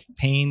have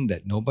pain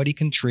that nobody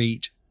can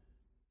treat,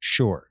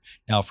 sure.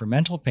 Now for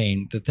mental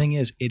pain, the thing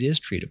is, it is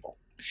treatable,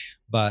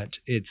 but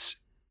it's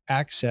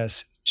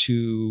access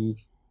to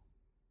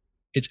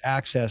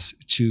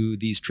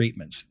these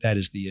treatments that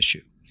is the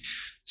issue.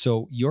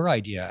 So your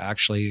idea,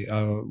 actually,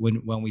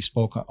 when we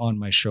spoke on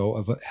my show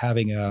of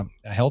having a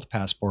health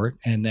passport,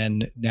 and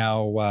then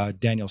now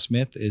Daniel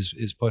Smith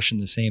is pushing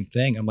the same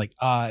thing. I'm like,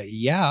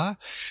 yeah,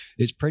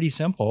 it's pretty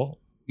simple.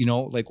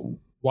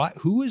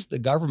 Who is the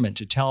government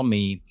to tell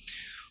me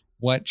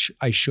what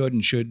I should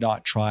and should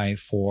not try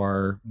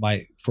for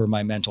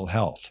my mental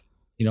health?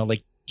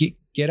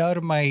 Get out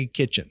of my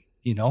kitchen.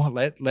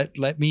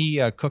 Let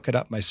me cook it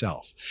up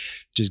myself.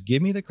 Just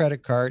give me the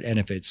credit card, and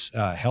if it's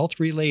health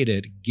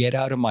related, get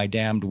out of my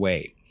damned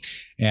way,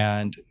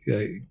 and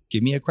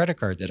give me a credit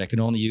card that I can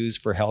only use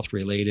for health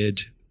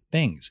related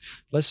things.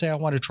 Let's say I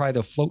want to try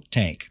the float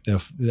tank,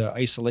 the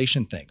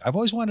isolation thing. I've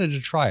always wanted to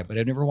try it, but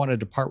I never wanted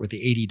to part with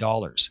the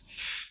 $80.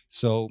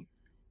 So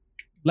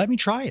let me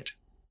try it,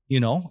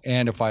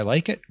 and if I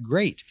like it,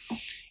 great.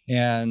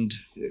 And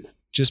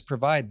just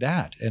provide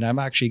that. And I'm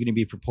actually going to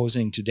be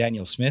proposing to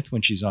Daniel Smith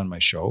when she's on my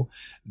show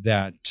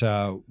that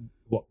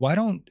why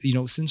don't,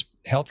 since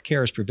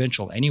healthcare is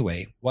provincial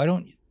anyway, why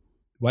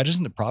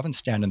doesn't the province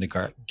stand in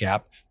the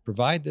gap,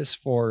 provide this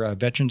for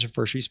veterans and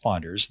first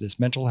responders, this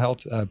mental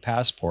health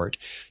passport,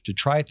 to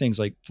try things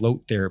like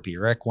float therapy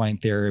or equine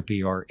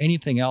therapy or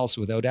anything else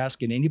without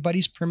asking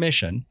anybody's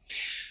permission.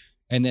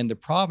 And then the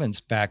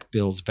province back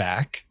bills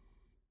VAC,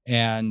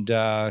 and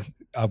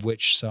of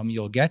which some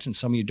you'll get and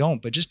some you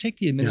don't, but just take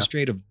the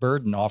administrative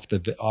burden off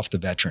the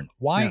veteran.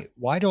 Why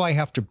do I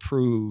have to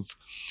prove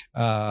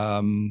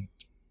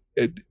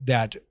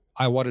that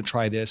I want to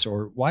try this,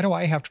 or why do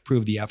I have to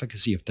prove the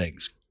efficacy of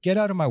things? Get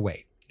out of my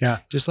way. Yeah.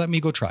 Just let me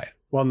go try it.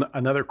 Well,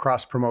 another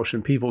cross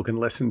promotion, people can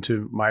listen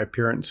to my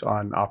appearance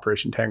on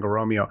Operation Tango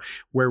Romeo,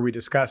 where we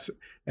discuss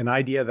an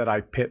idea that I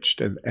pitched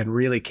and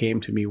really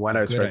came to me when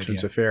I was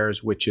Veterans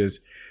Affairs, which is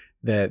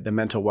the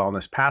mental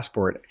wellness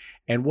passport.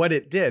 And what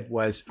it did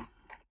was,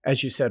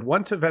 as you said,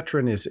 once a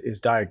veteran is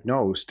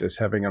diagnosed as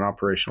having an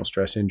operational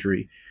stress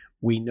injury,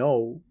 we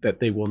know that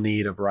they will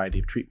need a variety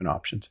of treatment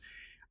options.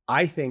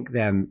 I think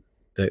then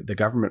the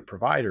government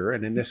provider,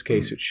 and in this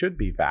case it should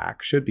be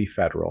VAC, should be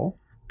federal,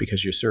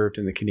 because you served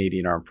in the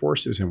Canadian Armed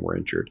Forces and were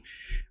injured.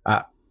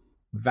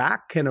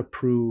 VAC can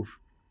approve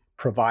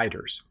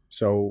providers.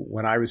 So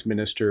when I was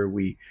minister,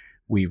 we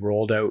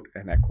rolled out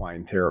an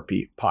equine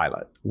therapy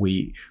pilot.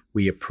 We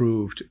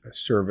approved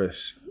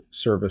service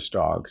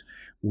dogs.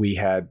 We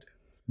had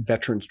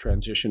Veterans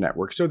Transition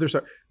Network. So there's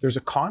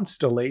a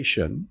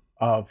constellation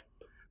of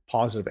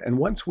positive. And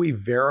once we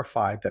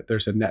verified that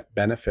there's a net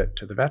benefit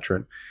to the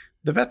veteran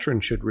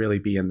should really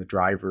be in the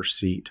driver's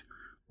seat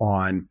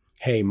on,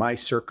 hey, my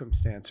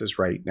circumstances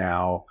right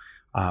now,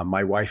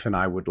 my wife and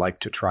I would like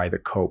to try the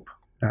COPE,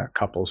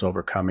 Couples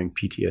Overcoming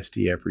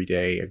PTSD Every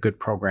Day, a good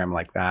program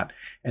like that.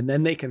 And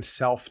then they can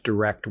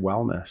self-direct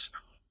wellness.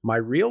 My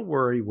real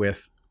worry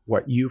with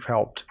what you've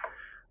helped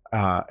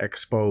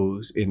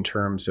expose in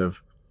terms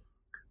of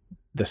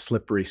the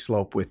slippery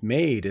slope with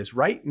MAID is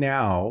right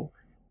now,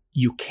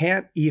 you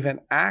can't even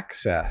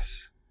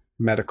access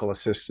medical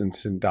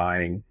assistance in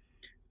dying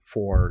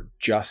for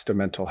just a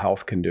mental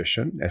health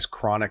condition, as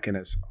chronic and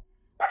as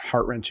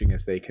heart-wrenching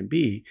as they can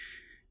be.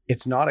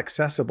 It's not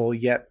accessible,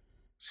 yet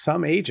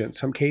some agents,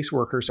 some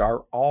caseworkers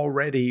are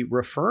already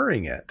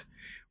referring it.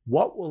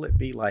 What will it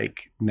be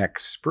like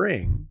next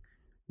spring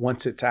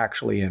once it's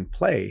actually in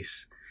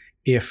place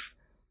if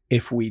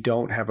we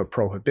don't have a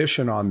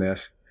prohibition on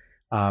this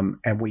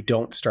and we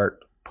don't start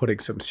putting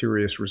some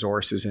serious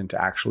resources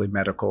into actually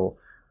medical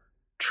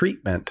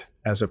treatment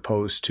as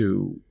opposed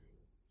to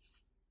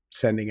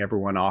sending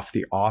everyone off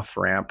the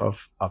off-ramp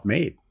of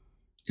MAID?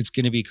 It's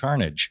going to be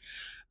carnage.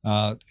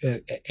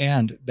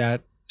 And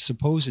that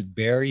supposed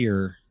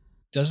barrier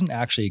doesn't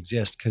actually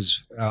exist,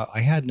 because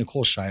I had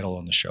Nicole Scheidel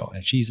on the show,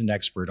 and she's an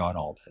expert on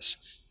all this.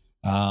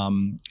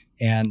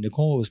 And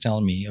Nicole was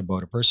telling me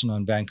about a person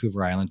on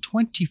Vancouver Island,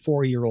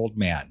 24-year-old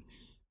man,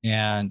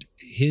 and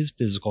his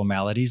physical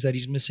malady is that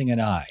he's missing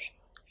an eye.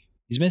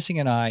 He's missing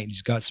an eye, and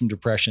he's got some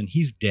depression.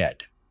 He's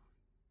dead.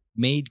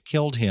 MAID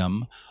killed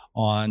him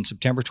on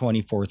September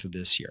 24th of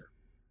this year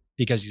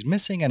because he's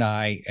missing an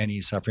eye and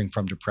he's suffering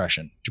from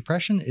depression.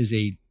 Depression is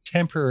a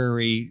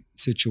temporary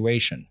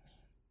situation.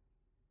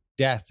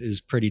 death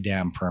is pretty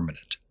damn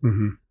permanent.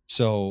 Mm-hmm.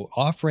 So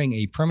offering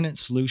a permanent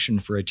solution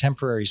for a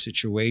temporary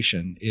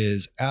situation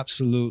is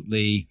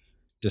absolutely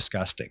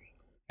disgusting,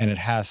 and it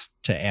has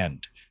to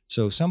end.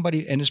 So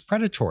and it's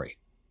predatory.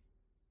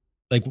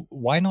 Like,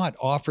 why not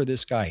offer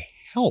this guy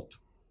help?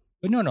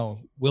 But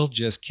no, we'll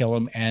just kill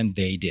him. And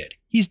they did.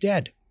 He's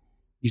dead.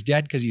 He's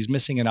dead because he's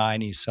missing an eye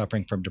and he's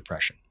suffering from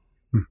depression.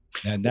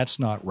 And that's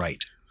not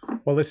right.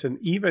 Well, listen,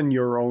 even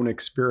your own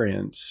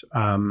experience,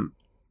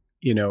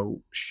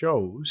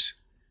 shows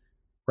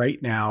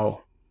right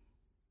now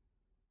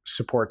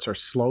supports are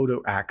slow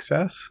to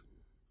access.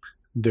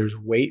 There's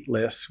wait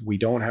lists. We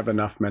don't have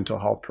enough mental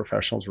health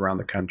professionals around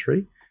the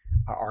country.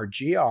 Our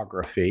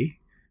geography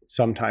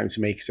sometimes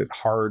makes it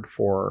hard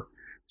for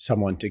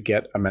someone to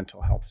get a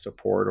mental health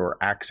support or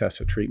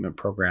access a treatment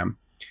program.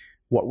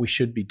 What we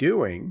should be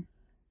doing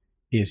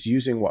is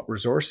using what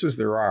resources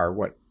there are,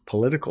 what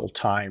political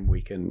time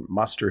we can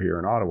muster here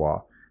in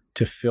Ottawa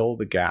to fill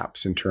the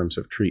gaps in terms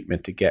of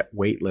treatment, to get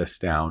wait lists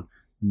down,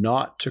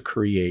 not to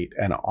create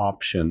an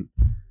option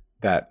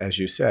that, as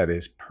you said,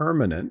 is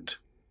permanent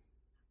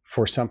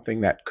for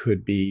something that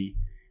could be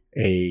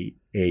a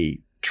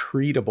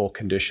treatable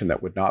condition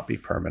that would not be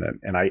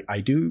permanent. And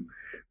I do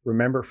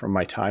remember from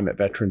my time at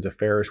Veterans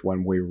Affairs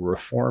when we were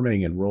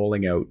reforming and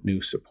rolling out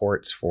new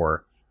supports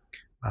for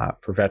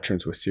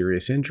veterans with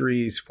serious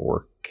injuries,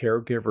 for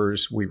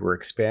caregivers. We were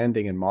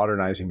expanding and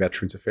modernizing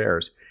Veterans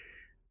Affairs.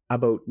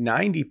 About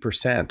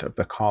 90% of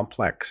the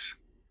complex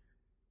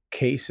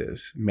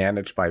cases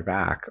managed by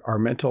VAC are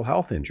mental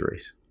health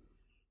injuries.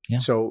 Yeah.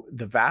 So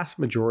the vast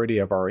majority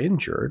of our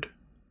injured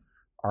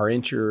are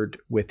injured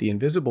with the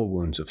invisible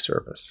wounds of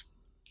service.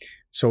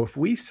 So if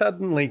we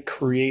suddenly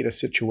create a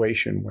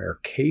situation where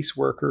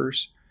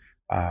caseworkers,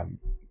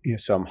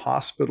 some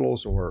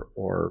hospitals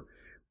or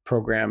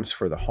programs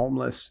for the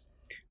homeless,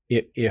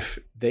 if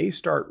they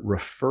start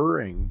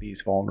referring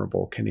these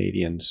vulnerable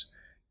Canadians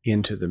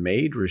into the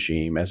MAID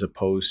regime as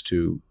opposed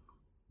to,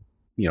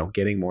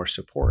 getting more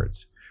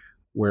supports,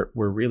 we're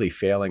really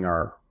failing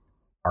our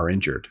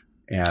injured.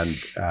 And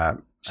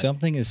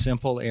something as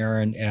simple,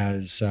 Aaron,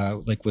 as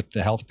like with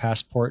the health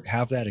passport,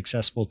 have that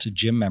accessible to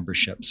gym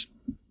memberships.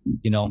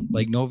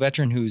 Like no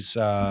veteran who's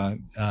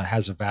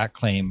has a VAC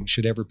claim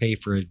should ever pay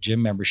for a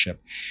gym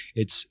membership.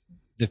 It's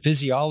the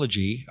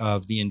physiology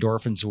of the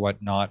endorphins and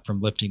whatnot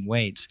from lifting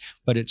weights,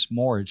 but it's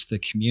the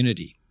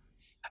community.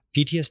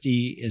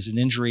 PTSD is an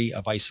injury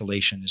of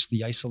isolation. It's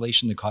the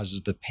isolation that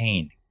causes the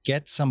pain.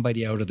 Get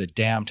somebody out of the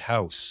damned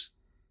house,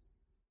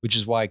 which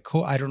is why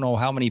I don't know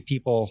how many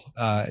people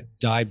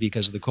died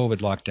because of the COVID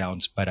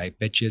lockdowns, but I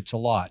bet you it's a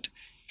lot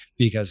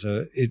because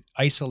of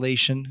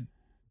isolation,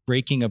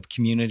 breaking of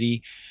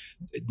community,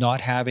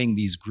 not having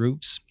these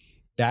groups.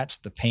 That's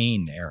the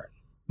pain, Aaron.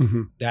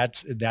 Mm-hmm.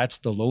 That's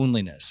the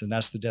loneliness and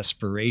that's the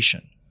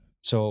desperation.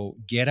 So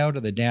get out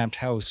of the damned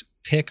house,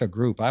 pick a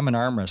group. I'm an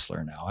arm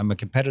wrestler now. I'm a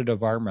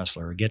competitive arm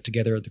wrestler. I get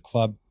together at the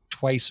club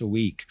twice a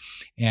week.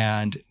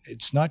 And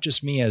it's not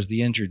just me as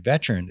the injured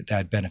veteran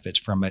that benefits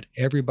from it.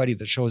 Everybody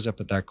that shows up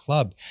at that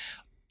club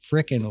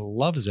frickin'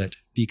 loves it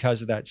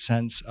because of that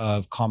sense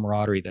of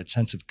camaraderie, that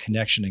sense of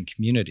connection and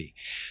community.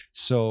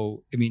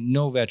 So,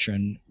 no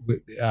veteran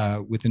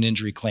with an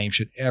injury claim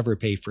should ever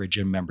pay for a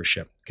gym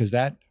membership because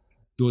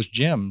those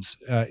gyms,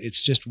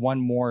 it's just one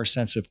more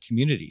sense of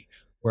community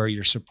where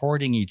you're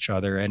supporting each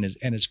other and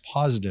it's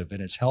positive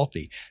and it's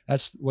healthy.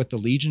 That's what the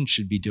Legion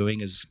should be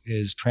doing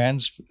is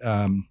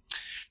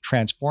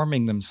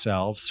transforming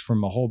themselves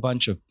from a whole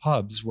bunch of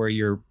pubs where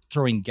you're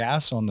throwing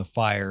gas on the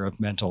fire of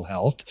mental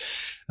health.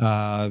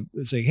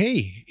 Say,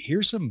 hey,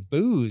 here's some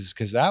booze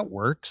because that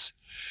works.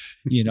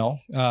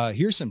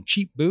 Here's some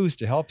cheap booze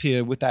to help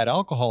you with that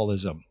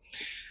alcoholism.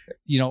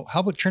 How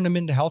about turn them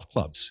into health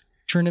clubs?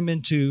 Turn them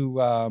into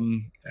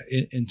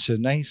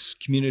nice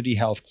community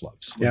health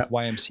clubs like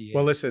YMCA.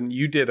 Well, listen,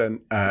 you did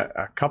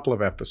a couple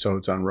of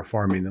episodes on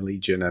reforming the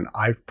Legion, and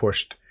I've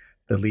pushed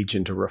the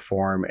Legion to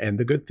reform. And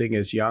the good thing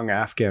is young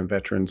Afghan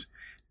veterans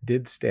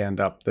did stand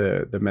up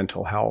the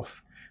mental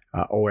health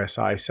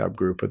OSI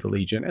subgroup of the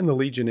Legion. And the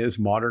Legion is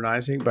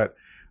modernizing, but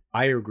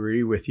I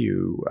agree with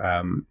you.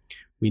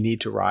 We need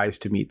to rise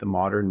to meet the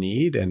modern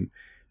need. And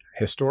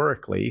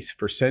historically,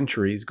 for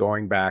centuries,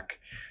 going back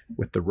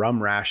with the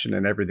rum ration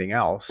and everything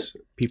else,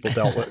 people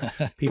dealt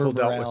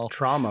with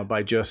trauma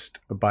by just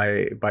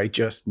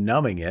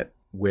numbing it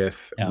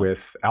with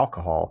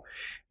alcohol,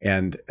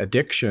 and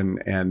addiction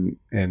and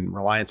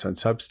reliance on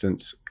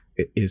substance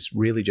is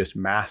really just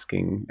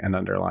masking an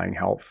underlying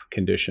health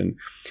condition.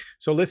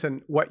 So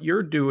listen, what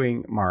you're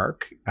doing,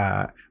 Mark,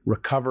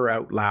 recover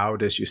out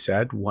loud, as you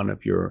said, one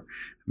of your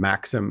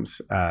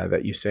maxims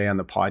that you say on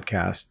the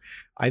podcast.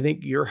 I think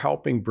you're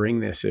helping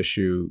bring this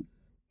issue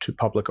to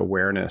public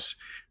awareness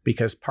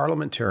because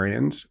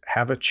parliamentarians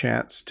have a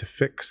chance to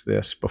fix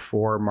this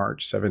before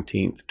March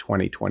 17th,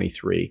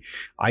 2023.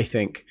 I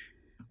think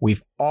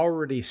we've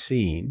already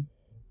seen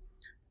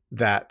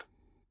that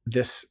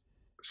this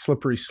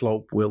slippery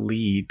slope will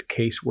lead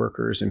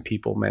caseworkers and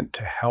people meant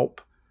to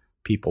help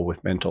people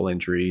with mental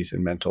injuries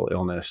and mental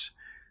illness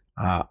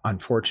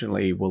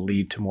unfortunately will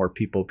lead to more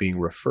people being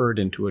referred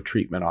into a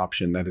treatment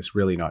option that is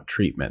really not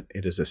treatment.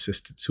 It is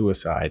assisted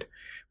suicide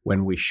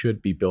when we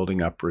should be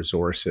building up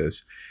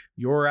resources.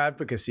 Your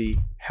advocacy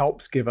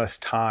helps give us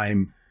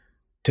time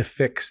to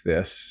fix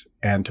this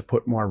and to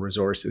put more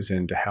resources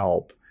in to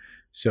help.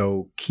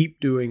 So keep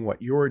doing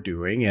what you're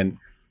doing, and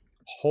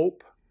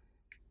hope,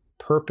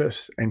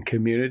 purpose, and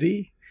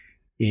community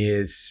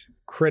is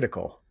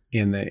critical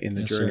in the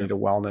Yes, journey sir. to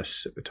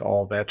wellness to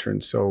all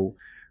veterans. So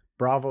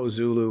bravo,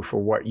 Zulu,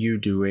 for what you're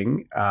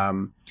doing.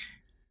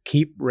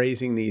 Keep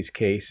raising these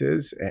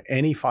cases.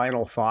 Any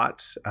final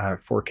thoughts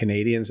for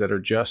Canadians that are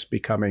just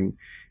becoming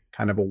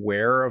kind of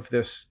aware of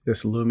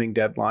this looming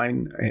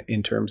deadline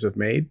in terms of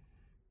MAID?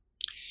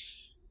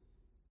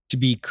 To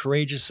be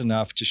courageous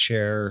enough to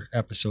share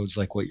episodes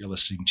like what you're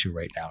listening to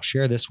right now.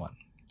 Share this one,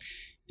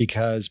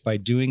 because by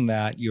doing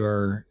that,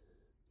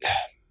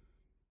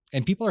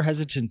 and people are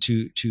hesitant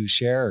to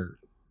share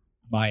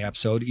my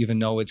episode, even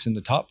though it's in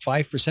the top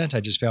 5%, I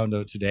just found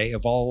out today,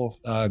 of all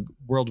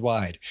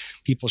worldwide.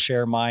 People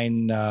share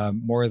mine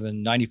more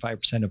than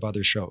 95% of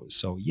other shows.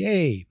 So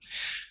yay.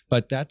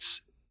 But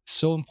that's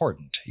so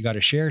important. You got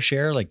to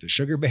share like the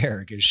sugar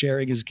bear, because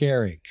sharing is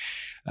caring.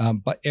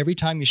 But every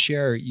time you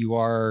share, you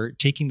are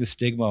taking the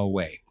stigma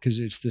away, because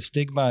the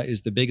stigma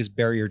is the biggest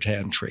barrier to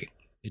entry.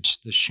 It's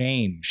the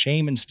shame.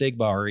 Shame and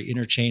stigma are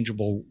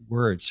interchangeable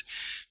words.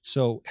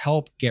 So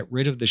help get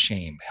rid of the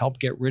shame. Help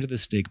get rid of the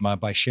stigma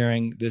by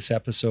sharing this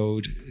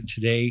episode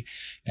today,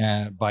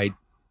 and by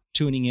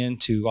tuning in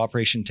to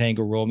Operation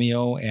Tango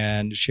Romeo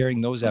and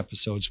sharing those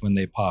episodes when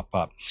they pop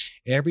up.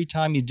 Every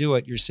time you do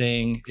it, you're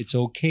saying it's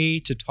okay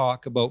to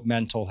talk about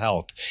mental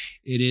health.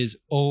 It is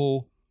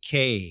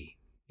okay.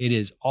 It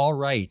is all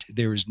right.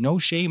 There is no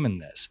shame in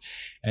this.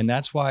 And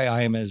that's why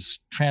I am as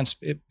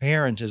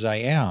transparent as I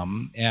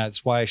am. And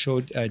that's why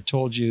I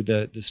told you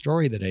the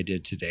story that I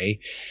did today.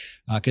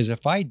 Because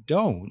if I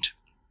don't,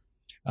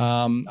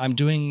 I'm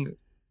doing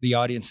the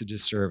audience a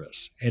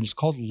disservice. And it's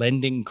called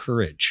lending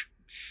courage.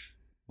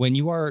 When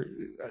you are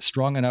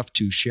strong enough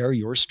to share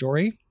your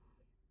story,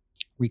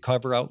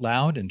 recover out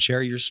loud and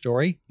share your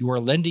story, you are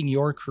lending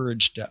your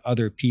courage to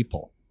other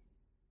people.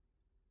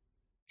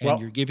 And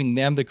you're giving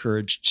them the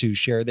courage to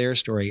share their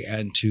story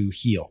and to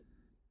heal.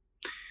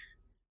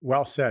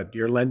 Well said.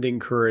 You're lending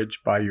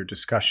courage by your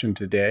discussion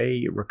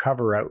today.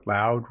 Recover out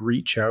loud,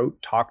 reach out,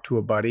 talk to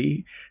a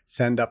buddy,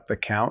 send up the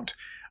count.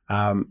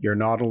 You're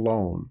not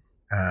alone.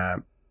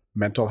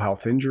 Mental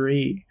health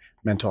injury,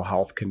 mental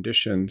health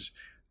conditions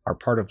are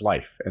part of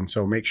life. And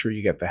so make sure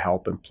you get the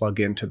help and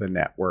plug into the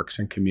networks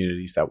and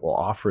communities that will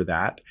offer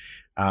that.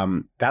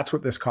 That's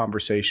what this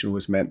conversation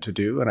was meant to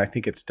do. And I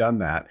think it's done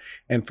that.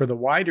 And for the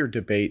wider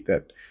debate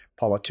that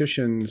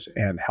politicians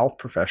and health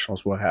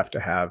professionals will have to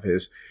have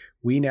is,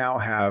 we now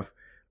have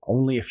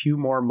only a few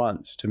more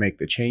months to make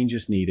the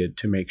changes needed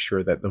to make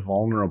sure that the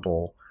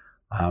vulnerable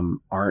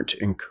aren't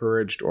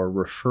encouraged or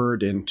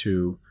referred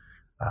into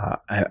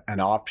an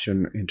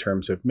option in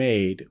terms of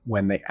MAID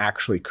when they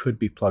actually could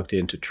be plugged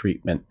into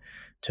treatment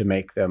to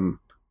make them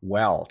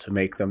well, to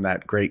make them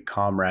that great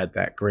comrade,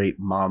 that great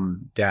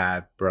mom,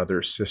 dad,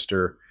 brother,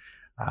 sister.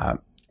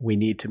 We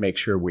need to make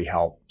sure we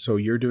help. So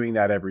you're doing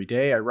that every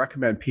day. I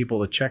recommend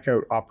people to check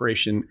out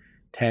Operation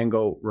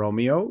Tango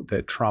Romeo,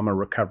 the trauma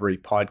recovery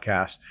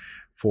podcast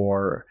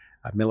for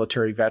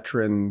military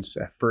veterans,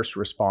 first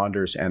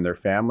responders, and their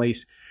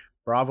families.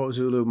 Bravo,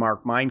 Zulu.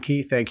 Mark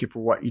Meinke, thank you for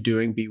what you're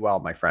doing. Be well,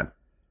 my friend.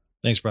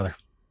 Thanks, brother.